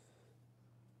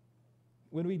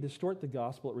 When we distort the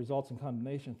gospel, it results in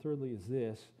condemnation. Thirdly is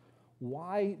this: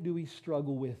 why do we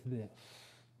struggle with this?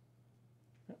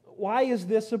 Why is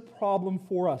this a problem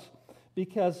for us?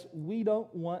 Because we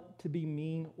don't want to be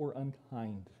mean or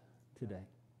unkind today.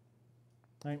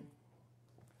 Right?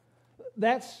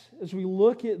 That's, as we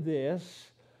look at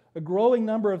this, a growing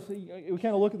number of, we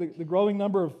kind of look at the growing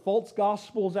number of false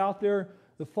gospels out there,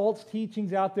 the false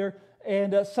teachings out there,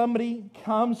 and somebody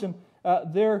comes and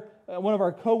they're one of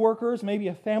our co-workers, maybe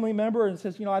a family member, and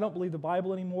says, I don't believe the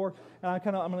Bible anymore,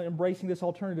 and I'm embracing this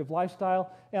alternative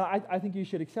lifestyle, and I think you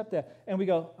should accept that. And we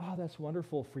go, oh, that's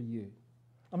wonderful for you.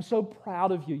 I'm so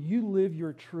proud of you. You live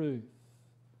your truth.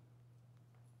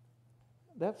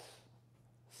 That's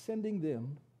sending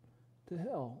them to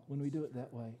hell when we do it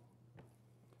that way.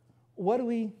 What do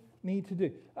we need to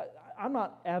do? I'm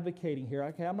not advocating here,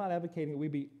 okay? I'm not advocating that we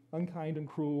be unkind and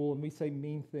cruel and we say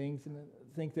mean things and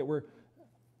think that we're...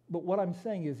 But what I'm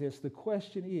saying is this: the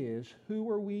question is, who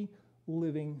are we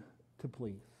living to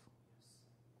please?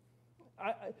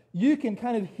 You can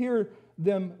kind of hear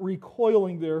them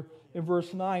recoiling there in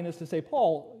verse 9 as to say,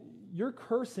 Paul, you're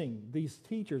cursing these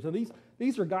teachers. And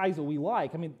these are guys that we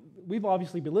like. I mean, we've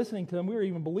obviously been listening to them. We're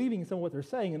even believing in some of what they're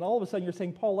saying. And all of a sudden you're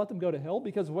saying, Paul, let them go to hell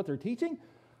because of what they're teaching?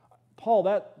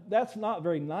 Paul, that's not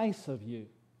very nice of you.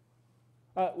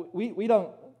 We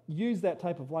don't use that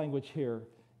type of language here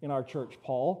in our church,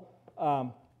 Paul.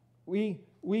 We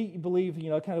believe,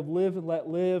 kind of live and let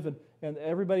live, and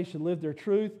everybody should live their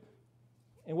truth.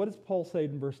 And what does Paul say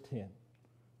in verse 10?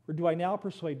 Or do I now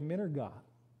persuade men or God?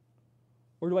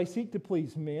 Or do I seek to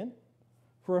please men?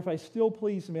 For if I still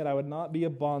please men, I would not be a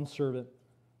bondservant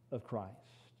of Christ.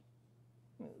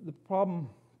 The problem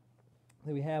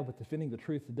that we have with defending the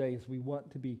truth today is we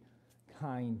want to be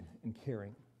kind and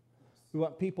caring. We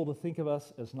want people to think of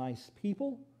us as nice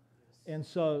people. And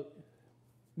so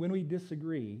when we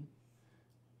disagree,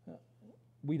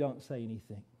 we don't say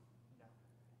anything.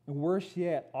 And worse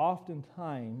yet,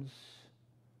 oftentimes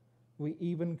we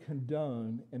even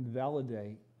condone and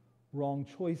validate wrong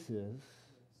choices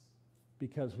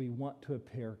because we want to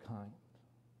appear kind.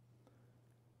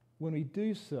 When we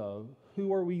do so,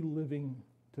 who are we living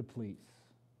to please?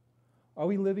 Are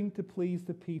we living to please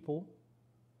the people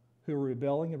who are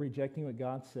rebelling and rejecting what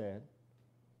God said?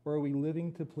 Or are we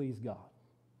living to please God?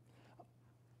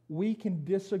 We can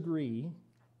disagree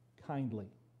kindly.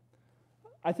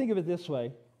 I think of it this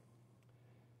way.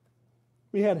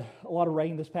 We had a lot of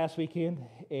rain this past weekend,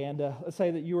 and let's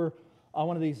say that you were on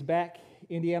one of these back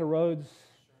Indiana roads.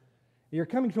 You're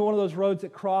coming to one of those roads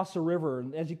that cross a river,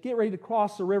 and as you get ready to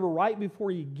cross the river, right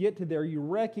before you get to there, you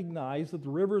recognize that the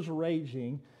river's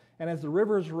raging, and as the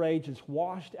river's rage, it's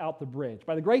washed out the bridge.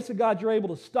 By the grace of God, you're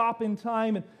able to stop in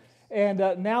time, and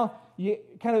now you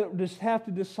kind of just have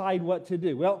to decide what to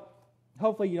do. Well,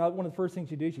 hopefully, one of the first things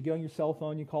you do is you get on your cell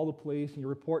phone, you call the police, and you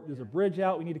report there's a bridge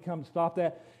out, we need to come and stop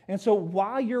that. And so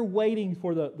while you're waiting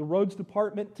for the roads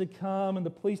department to come and the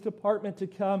police department to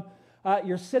come,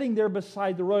 you're sitting there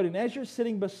beside the road. And as you're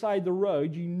sitting beside the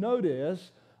road, you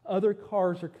notice other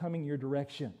cars are coming your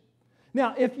direction.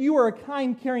 Now, if you are a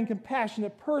kind, caring,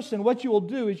 compassionate person, what you will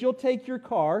do is you'll take your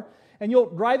car and you'll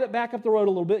drive it back up the road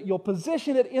a little bit. You'll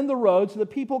position it in the road so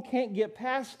that people can't get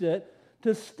past it,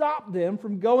 to stop them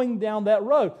from going down that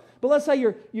road. But let's say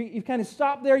you've kind of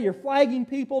stopped there, you're flagging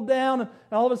people down, and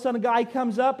all of a sudden a guy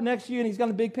comes up next to you and he's got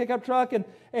a big pickup truck,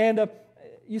 and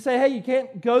you say, hey, you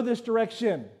can't go this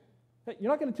direction.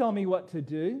 You're not going to tell me what to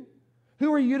do.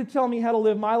 Who are you to tell me how to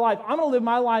live my life? I'm going to live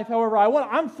my life however I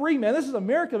want. I'm free, man. This is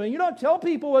America, man. You don't tell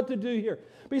people what to do here.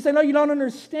 But you say, no, you don't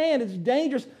understand. It's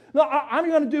dangerous. No, I'm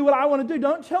going to do what I want to do.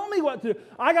 Don't tell me what to do.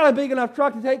 I got a big enough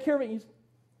truck to take care of it.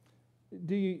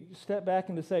 Do you step back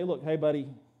and to say, look, hey, buddy,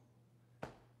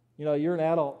 you're an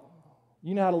adult.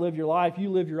 You know how to live your life. You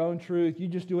live your own truth. You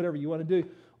just do whatever you want to do.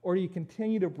 Or do you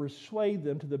continue to persuade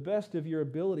them to the best of your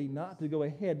ability not to go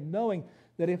ahead, knowing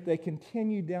that if they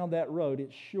continue down that road,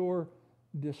 it's sure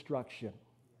destruction?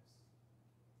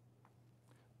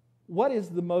 What is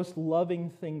the most loving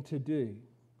thing to do?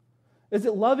 Is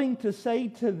it loving to say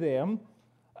to them,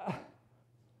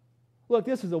 look,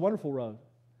 this is a wonderful road,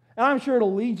 and I'm sure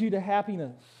it'll lead you to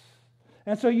happiness.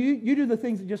 And so you do the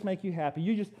things that just make you happy.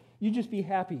 You just be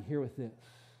happy here with this,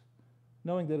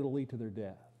 knowing that it'll lead to their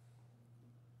death.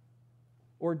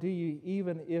 Or do you,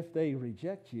 even if they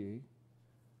reject you,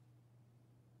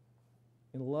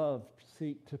 in love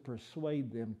seek to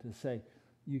persuade them to say,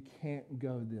 you can't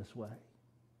go this way?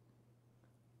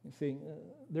 You see,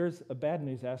 there's a bad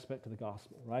news aspect to the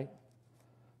gospel, right?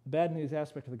 The bad news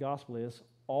aspect of the gospel is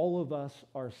all of us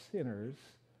are sinners,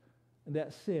 and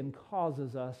that sin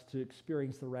causes us to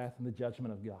experience the wrath and the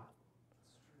judgment of God.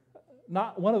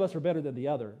 Not one of us are better than the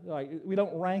other. Like, we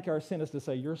don't rank our sin as to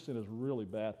say, your sin is really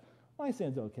bad. My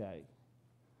sin's okay.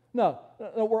 No,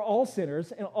 we're all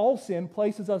sinners, and all sin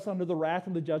places us under the wrath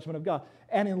and the judgment of God.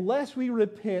 And unless we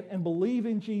repent and believe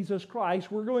in Jesus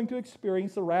Christ, we're going to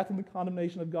experience the wrath and the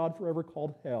condemnation of God forever,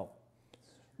 called hell.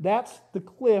 That's the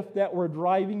cliff that we're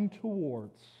driving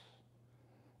towards.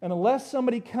 And unless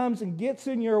somebody comes and gets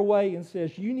in your way and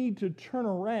says, you need to turn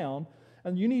around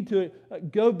and you need to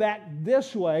go back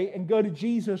this way and go to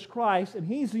Jesus Christ, and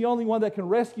He's the only one that can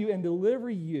rescue and deliver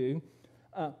you,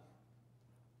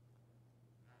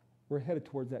 we're headed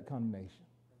towards that condemnation.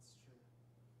 That's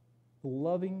true. The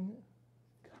loving,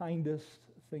 kindest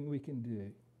thing we can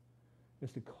do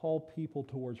is to call people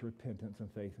towards repentance and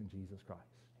faith in Jesus Christ.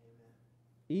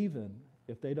 Amen. Even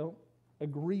if they don't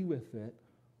agree with it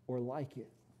or like it.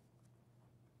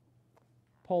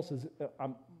 Paul says,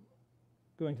 I'm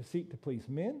going to seek to please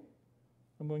men.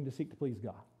 I'm going to seek to please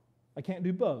God. I can't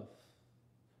do both.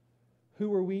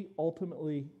 Who are we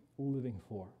ultimately living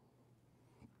for?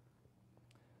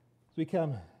 As we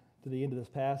come to the end of this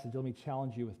passage, let me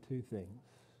challenge you with two things.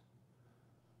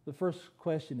 The first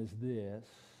question is this: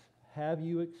 have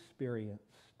you experienced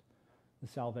the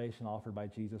salvation offered by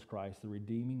Jesus Christ, the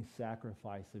redeeming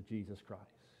sacrifice of Jesus Christ?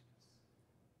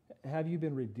 Have you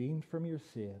been redeemed from your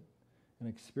sin and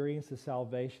experienced the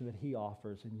salvation that He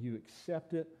offers, and you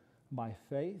accept it by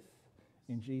faith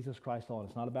in Jesus Christ alone?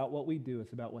 It's not about what we do,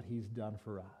 it's about what He's done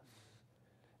for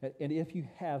us. And if you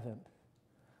haven't,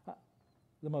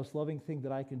 the most loving thing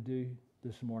that I can do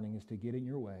this morning is to get in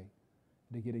your way,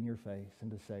 to get in your face, and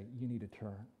to say, you need to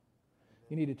turn.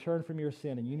 You need to turn from your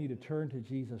sin, and you need to turn to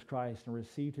Jesus Christ and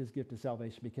receive His gift of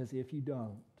salvation, because if you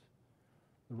don't,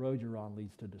 the road you're on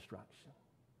leads to destruction.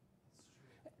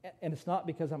 And it's not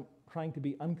because I'm trying to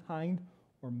be unkind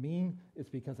or mean. It's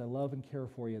because I love and care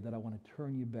for you that I want to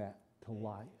turn you back to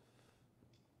life.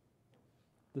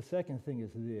 The second thing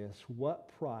is this: what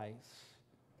price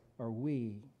are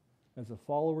we, as the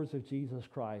followers of Jesus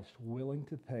Christ, willing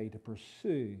to pay to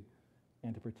pursue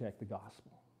and to protect the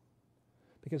gospel?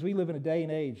 Because we live in a day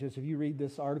and age, as if you read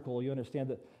this article, you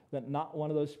understand that not one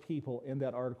of those people in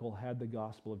that article had the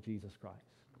gospel of Jesus Christ.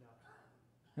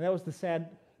 And that was the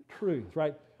sad truth,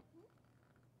 right?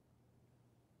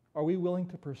 Are we willing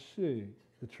to pursue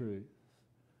the truth?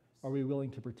 Are we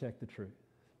willing to protect the truth?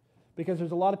 Because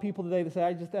there's a lot of people today that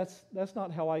say, that's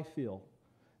not how I feel.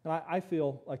 And I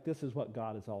feel like this is what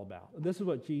God is all about. This is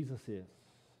what Jesus is.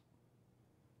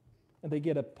 And they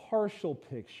get a partial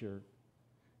picture,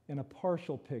 and a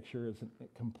partial picture is a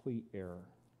complete error.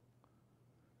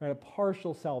 Right? A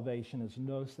partial salvation is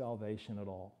no salvation at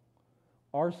all.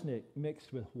 Arsenic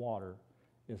mixed with water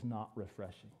is not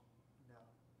refreshing. No.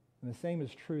 And the same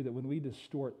is true that when we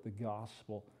distort the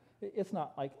gospel, it's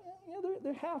not like,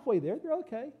 they're halfway there, they're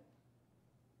okay.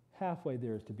 Halfway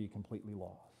there is to be completely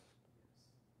lost.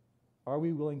 Are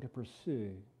we willing to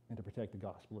pursue and to protect the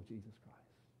gospel of Jesus Christ?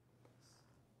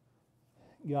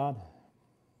 God,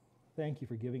 thank you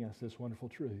for giving us this wonderful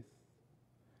truth.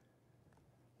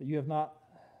 That you have not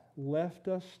left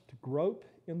us to grope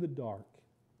in the dark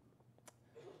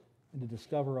and to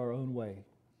discover our own way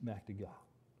back to God.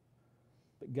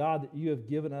 But God, that you have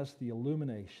given us the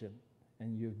illumination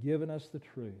and you have given us the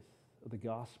truth of the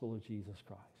gospel of Jesus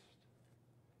Christ.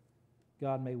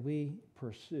 God, may we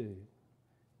pursue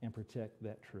and protect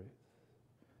that truth.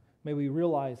 May we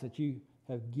realize that you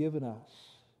have given us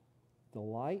the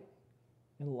light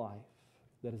and life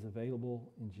that is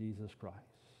available in Jesus Christ.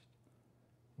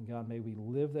 And God, may we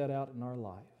live that out in our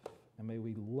life, and may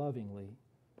we lovingly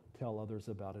tell others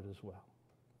about it as well.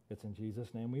 It's in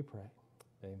Jesus' name we pray.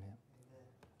 Amen.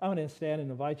 I'm going to stand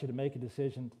and invite you to make a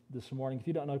decision this morning. If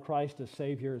you don't know Christ as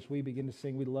Savior, as we begin to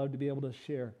sing, we'd love to be able to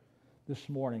share this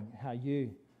morning how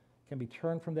you can be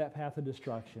turned from that path of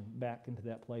destruction back into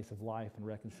that place of life and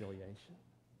reconciliation.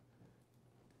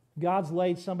 God's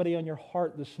laid somebody on your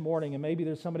heart this morning, and maybe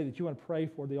there's somebody that you want to pray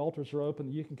for. The altars are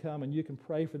open. You can come and you can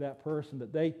pray for that person,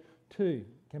 that they too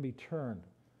can be turned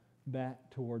back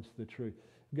towards the truth.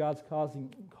 God's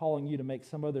calling you to make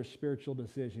some other spiritual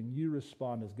decision. You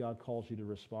respond as God calls you to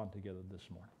respond together this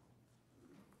morning.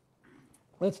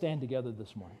 Let's stand together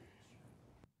this morning.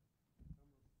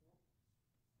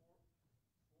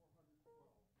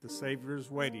 The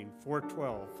Savior's waiting,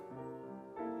 412.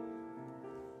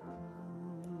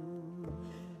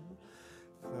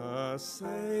 The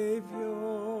Savior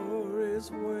is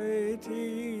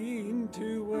waiting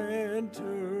to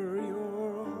enter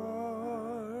your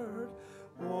heart.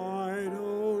 Why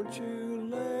don't you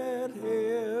let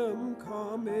him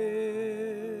come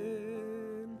in?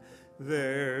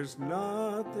 There's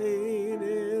nothing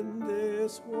in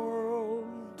this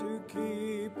world to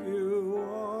keep you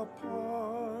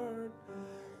apart.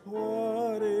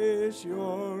 What is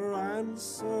your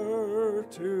answer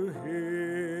to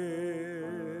him?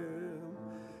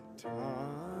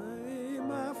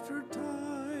 Time after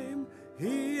time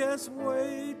he has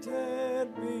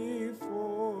waited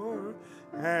before,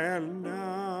 and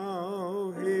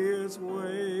now he is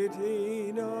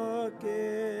waiting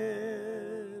again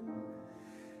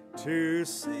to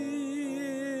see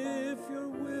if you're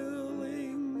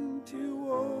willing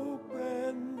to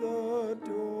open the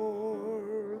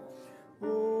door.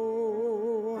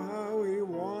 Oh, how he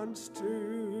wants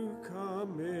to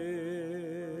come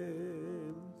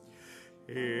in.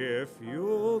 If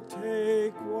you'll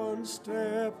take one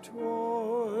step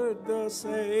toward the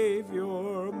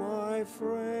Savior, my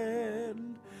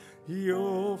friend,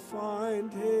 you'll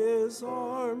find his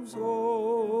arms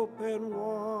open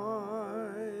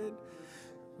wide.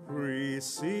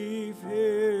 Receive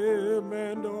him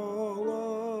and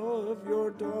all of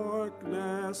your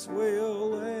darkness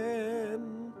will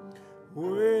end.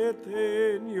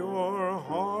 Within your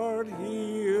heart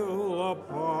he'll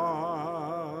abide.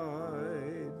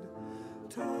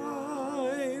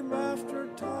 Time after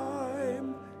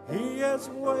time he has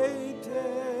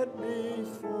waited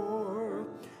before,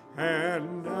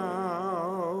 and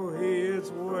now he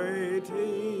is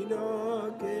waiting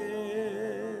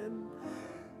again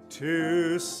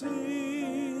to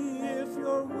see if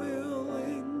you're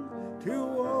willing to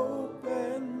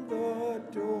open the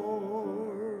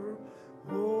door.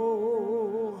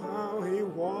 Oh, how he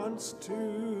wants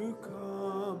to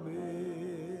come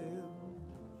in.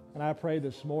 And I pray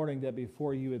this morning that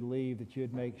before you would leave, that you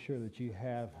would make sure that you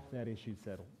have that issue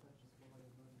settled.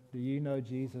 Do you know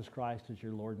Jesus Christ as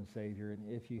your Lord and Savior? And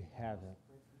if you haven't,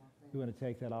 we want to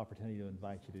take that opportunity to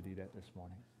invite you to do that this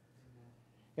morning.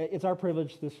 It's our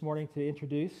privilege this morning to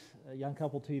introduce a young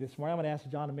couple to you this morning. I'm going to ask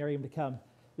John and Miriam to come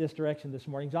this direction this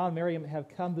morning. John and Miriam have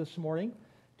come this morning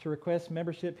to request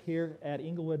membership here at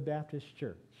Inglewood Baptist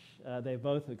Church. They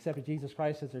both accepted Jesus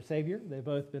Christ as their Savior. They've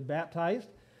both been baptized.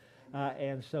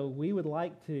 And so we would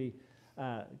like to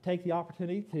take the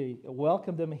opportunity to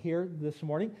welcome them here this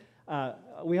morning.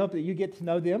 We hope that you get to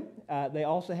know them. They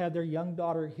also have their young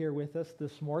daughter here with us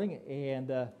this morning,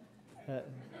 and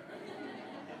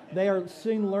they are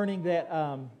soon learning that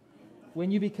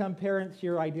when you become parents,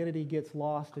 your identity gets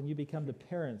lost and you become the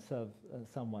parents of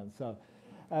someone. So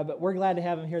But we're glad to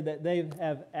have them here. That they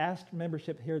have asked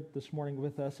membership here this morning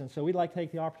with us. And so we'd like to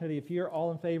take the opportunity, if you're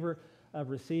all in favor of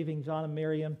receiving John and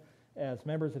Miriam as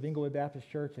members of Inglewood Baptist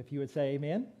Church, if you would say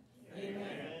amen. Amen.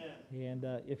 And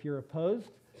if you're opposed,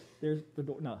 there's the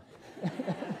door. No.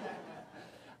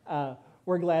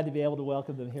 We're glad to be able to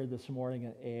welcome them here this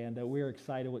morning, and we're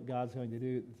excited what God's going to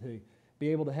do to be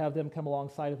able to have them come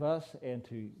alongside of us and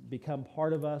to become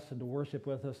part of us and to worship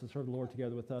with us and serve the Lord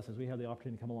together with us as we have the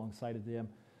opportunity to come alongside of them,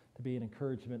 to be an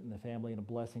encouragement in the family and a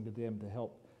blessing to them, to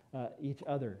help each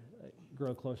other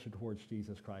grow closer towards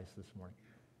Jesus Christ this morning.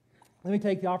 Let me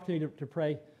take the opportunity to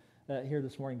pray here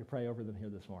this morning, to pray over them here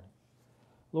this morning.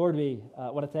 Lord, we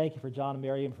want to thank you for John and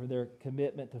Miriam for their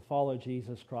commitment to follow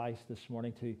Jesus Christ this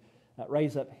morning, to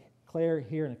raise up Claire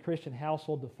here in a Christian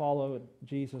household to follow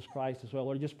Jesus Christ as well.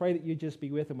 Lord, just pray that you just be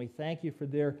with them. We thank you for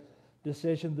their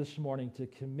decision this morning to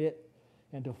commit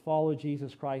and to follow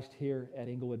Jesus Christ here at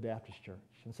Inglewood Baptist Church.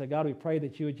 And so, God, we pray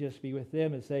that you would just be with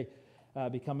them as they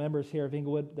become members here of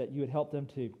Inglewood, that you would help them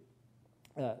to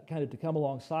to come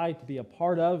alongside, to be a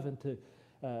part of, and to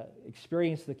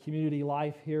experience the community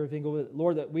life here of Inglewood.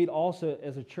 Lord, that we'd also,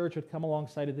 as a church, would come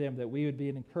alongside of them, that we would be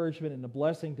an encouragement and a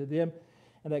blessing to them,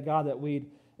 and that, God, that we'd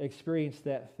experience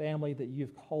that family that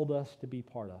you've called us to be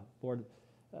part of. Lord,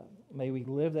 may we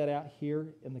live that out here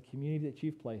in the community that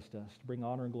you've placed us to bring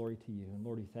honor and glory to you. And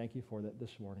Lord, we thank you for that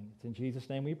this morning. It's in Jesus'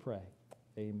 name we pray.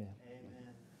 Amen.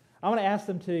 Amen. I want to ask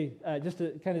them to just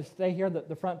to kind of stay here in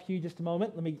the front pew just a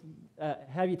moment. Let me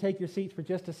have you take your seats for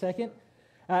just a second.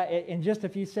 In just a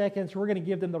few seconds, we're going to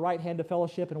give them the right hand of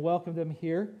fellowship and welcome them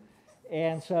here.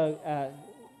 And so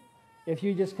if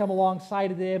you just come alongside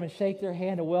of them and shake their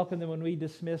hand and welcome them when we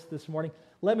dismiss this morning.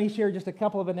 Let me share just a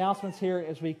couple of announcements here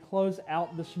as we close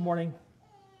out this morning.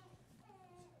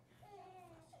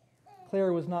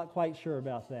 Claire was not quite sure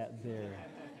about that there.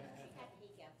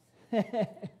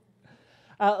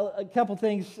 A couple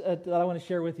things that I want to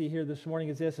share with you here this morning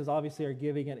is obviously our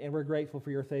giving, and we're grateful for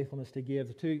your faithfulness to give.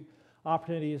 The two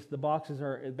opportunities, the boxes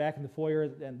are back in the foyer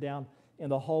and down in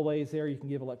the hallways there. You can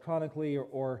give electronically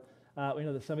or we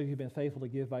know that some of you have been faithful to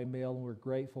give by mail, and we're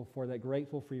grateful for that,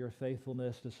 grateful for your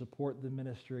faithfulness to support the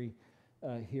ministry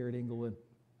here at Inglewood.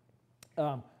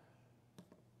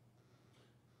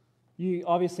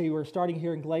 We're starting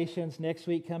here in Galatians. Next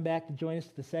week, come back to join us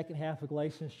to the second half of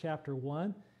Galatians chapter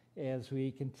 1 as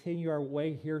we continue our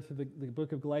way here through the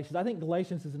book of Galatians. I think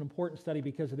Galatians is an important study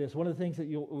because of this. One of the things that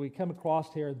we come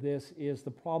across here, this is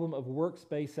the problem of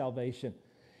works-based salvation.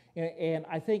 And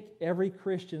I think every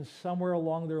Christian somewhere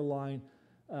along their line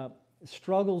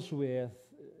struggles with,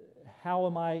 how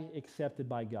am I accepted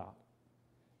by God?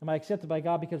 Am I accepted by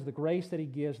God because of the grace that He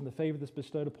gives and the favor that's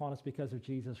bestowed upon us because of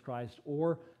Jesus Christ?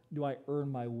 Or do I earn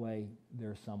my way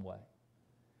there some way?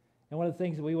 And one of the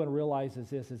things that we want to realize is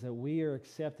that we are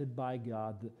accepted by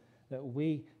God, that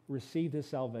we receive this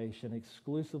salvation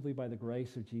exclusively by the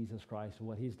grace of Jesus Christ and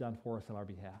what He's done for us on our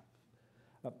behalf.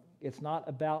 It's not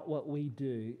about what we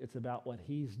do, it's about what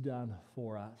He's done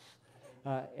for us.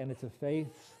 And it's a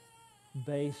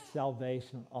faith-based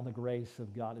salvation on the grace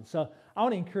of God. And so I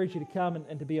want to encourage you to come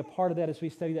and to be a part of that as we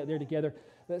study that there together.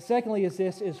 But secondly,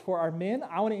 is for our men.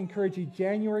 I want to encourage you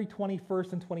January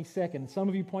 21st and 22nd. Some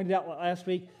of you pointed out last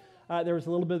week there was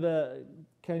a little bit of a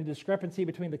kind of discrepancy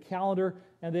between the calendar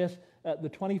and this.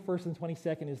 The 21st and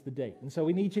 22nd is the date. And so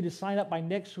we need you to sign up by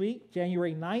next week,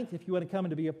 January 9th, if you want to come and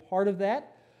to be a part of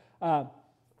that.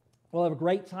 We'll have a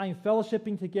great time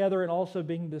fellowshipping together and also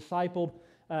being discipled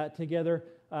together.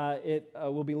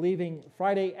 We'll be leaving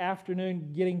Friday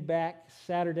afternoon, getting back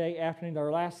Saturday afternoon.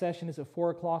 Our last session is at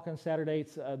 4 o'clock on Saturday.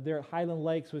 It's there at Highland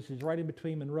Lakes, which is right in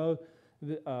between Monroe,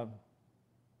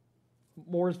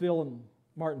 Mooresville, and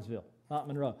Martinsville, not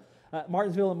Monroe.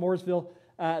 Martinsville and Mooresville,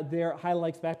 there at Highland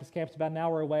Lakes Baptist Campus, about an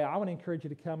hour away. I want to encourage you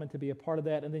to come and to be a part of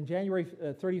that. And then January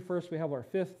 31st, we have our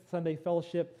 5th Sunday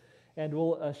fellowship. And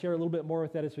we'll share a little bit more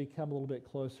with that as we come a little bit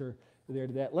closer there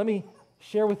to that. Let me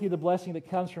share with you the blessing that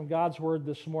comes from God's Word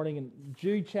this morning. In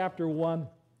Jude chapter 1,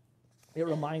 it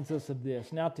reminds us of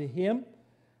this. Now to Him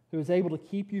who is able to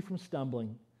keep you from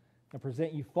stumbling and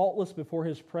present you faultless before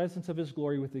His presence of His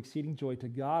glory with exceeding joy, to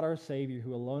God our Savior,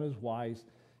 who alone is wise,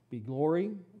 be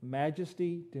glory,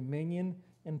 majesty, dominion,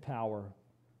 and power,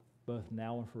 both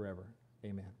now and forever.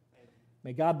 Amen.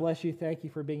 May God bless you. Thank you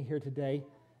for being here today.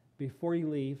 Before you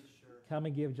leave, come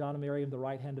and give John and Miriam the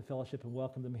right hand of fellowship and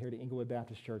welcome them here to Inglewood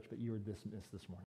Baptist Church, but you are dismissed this morning.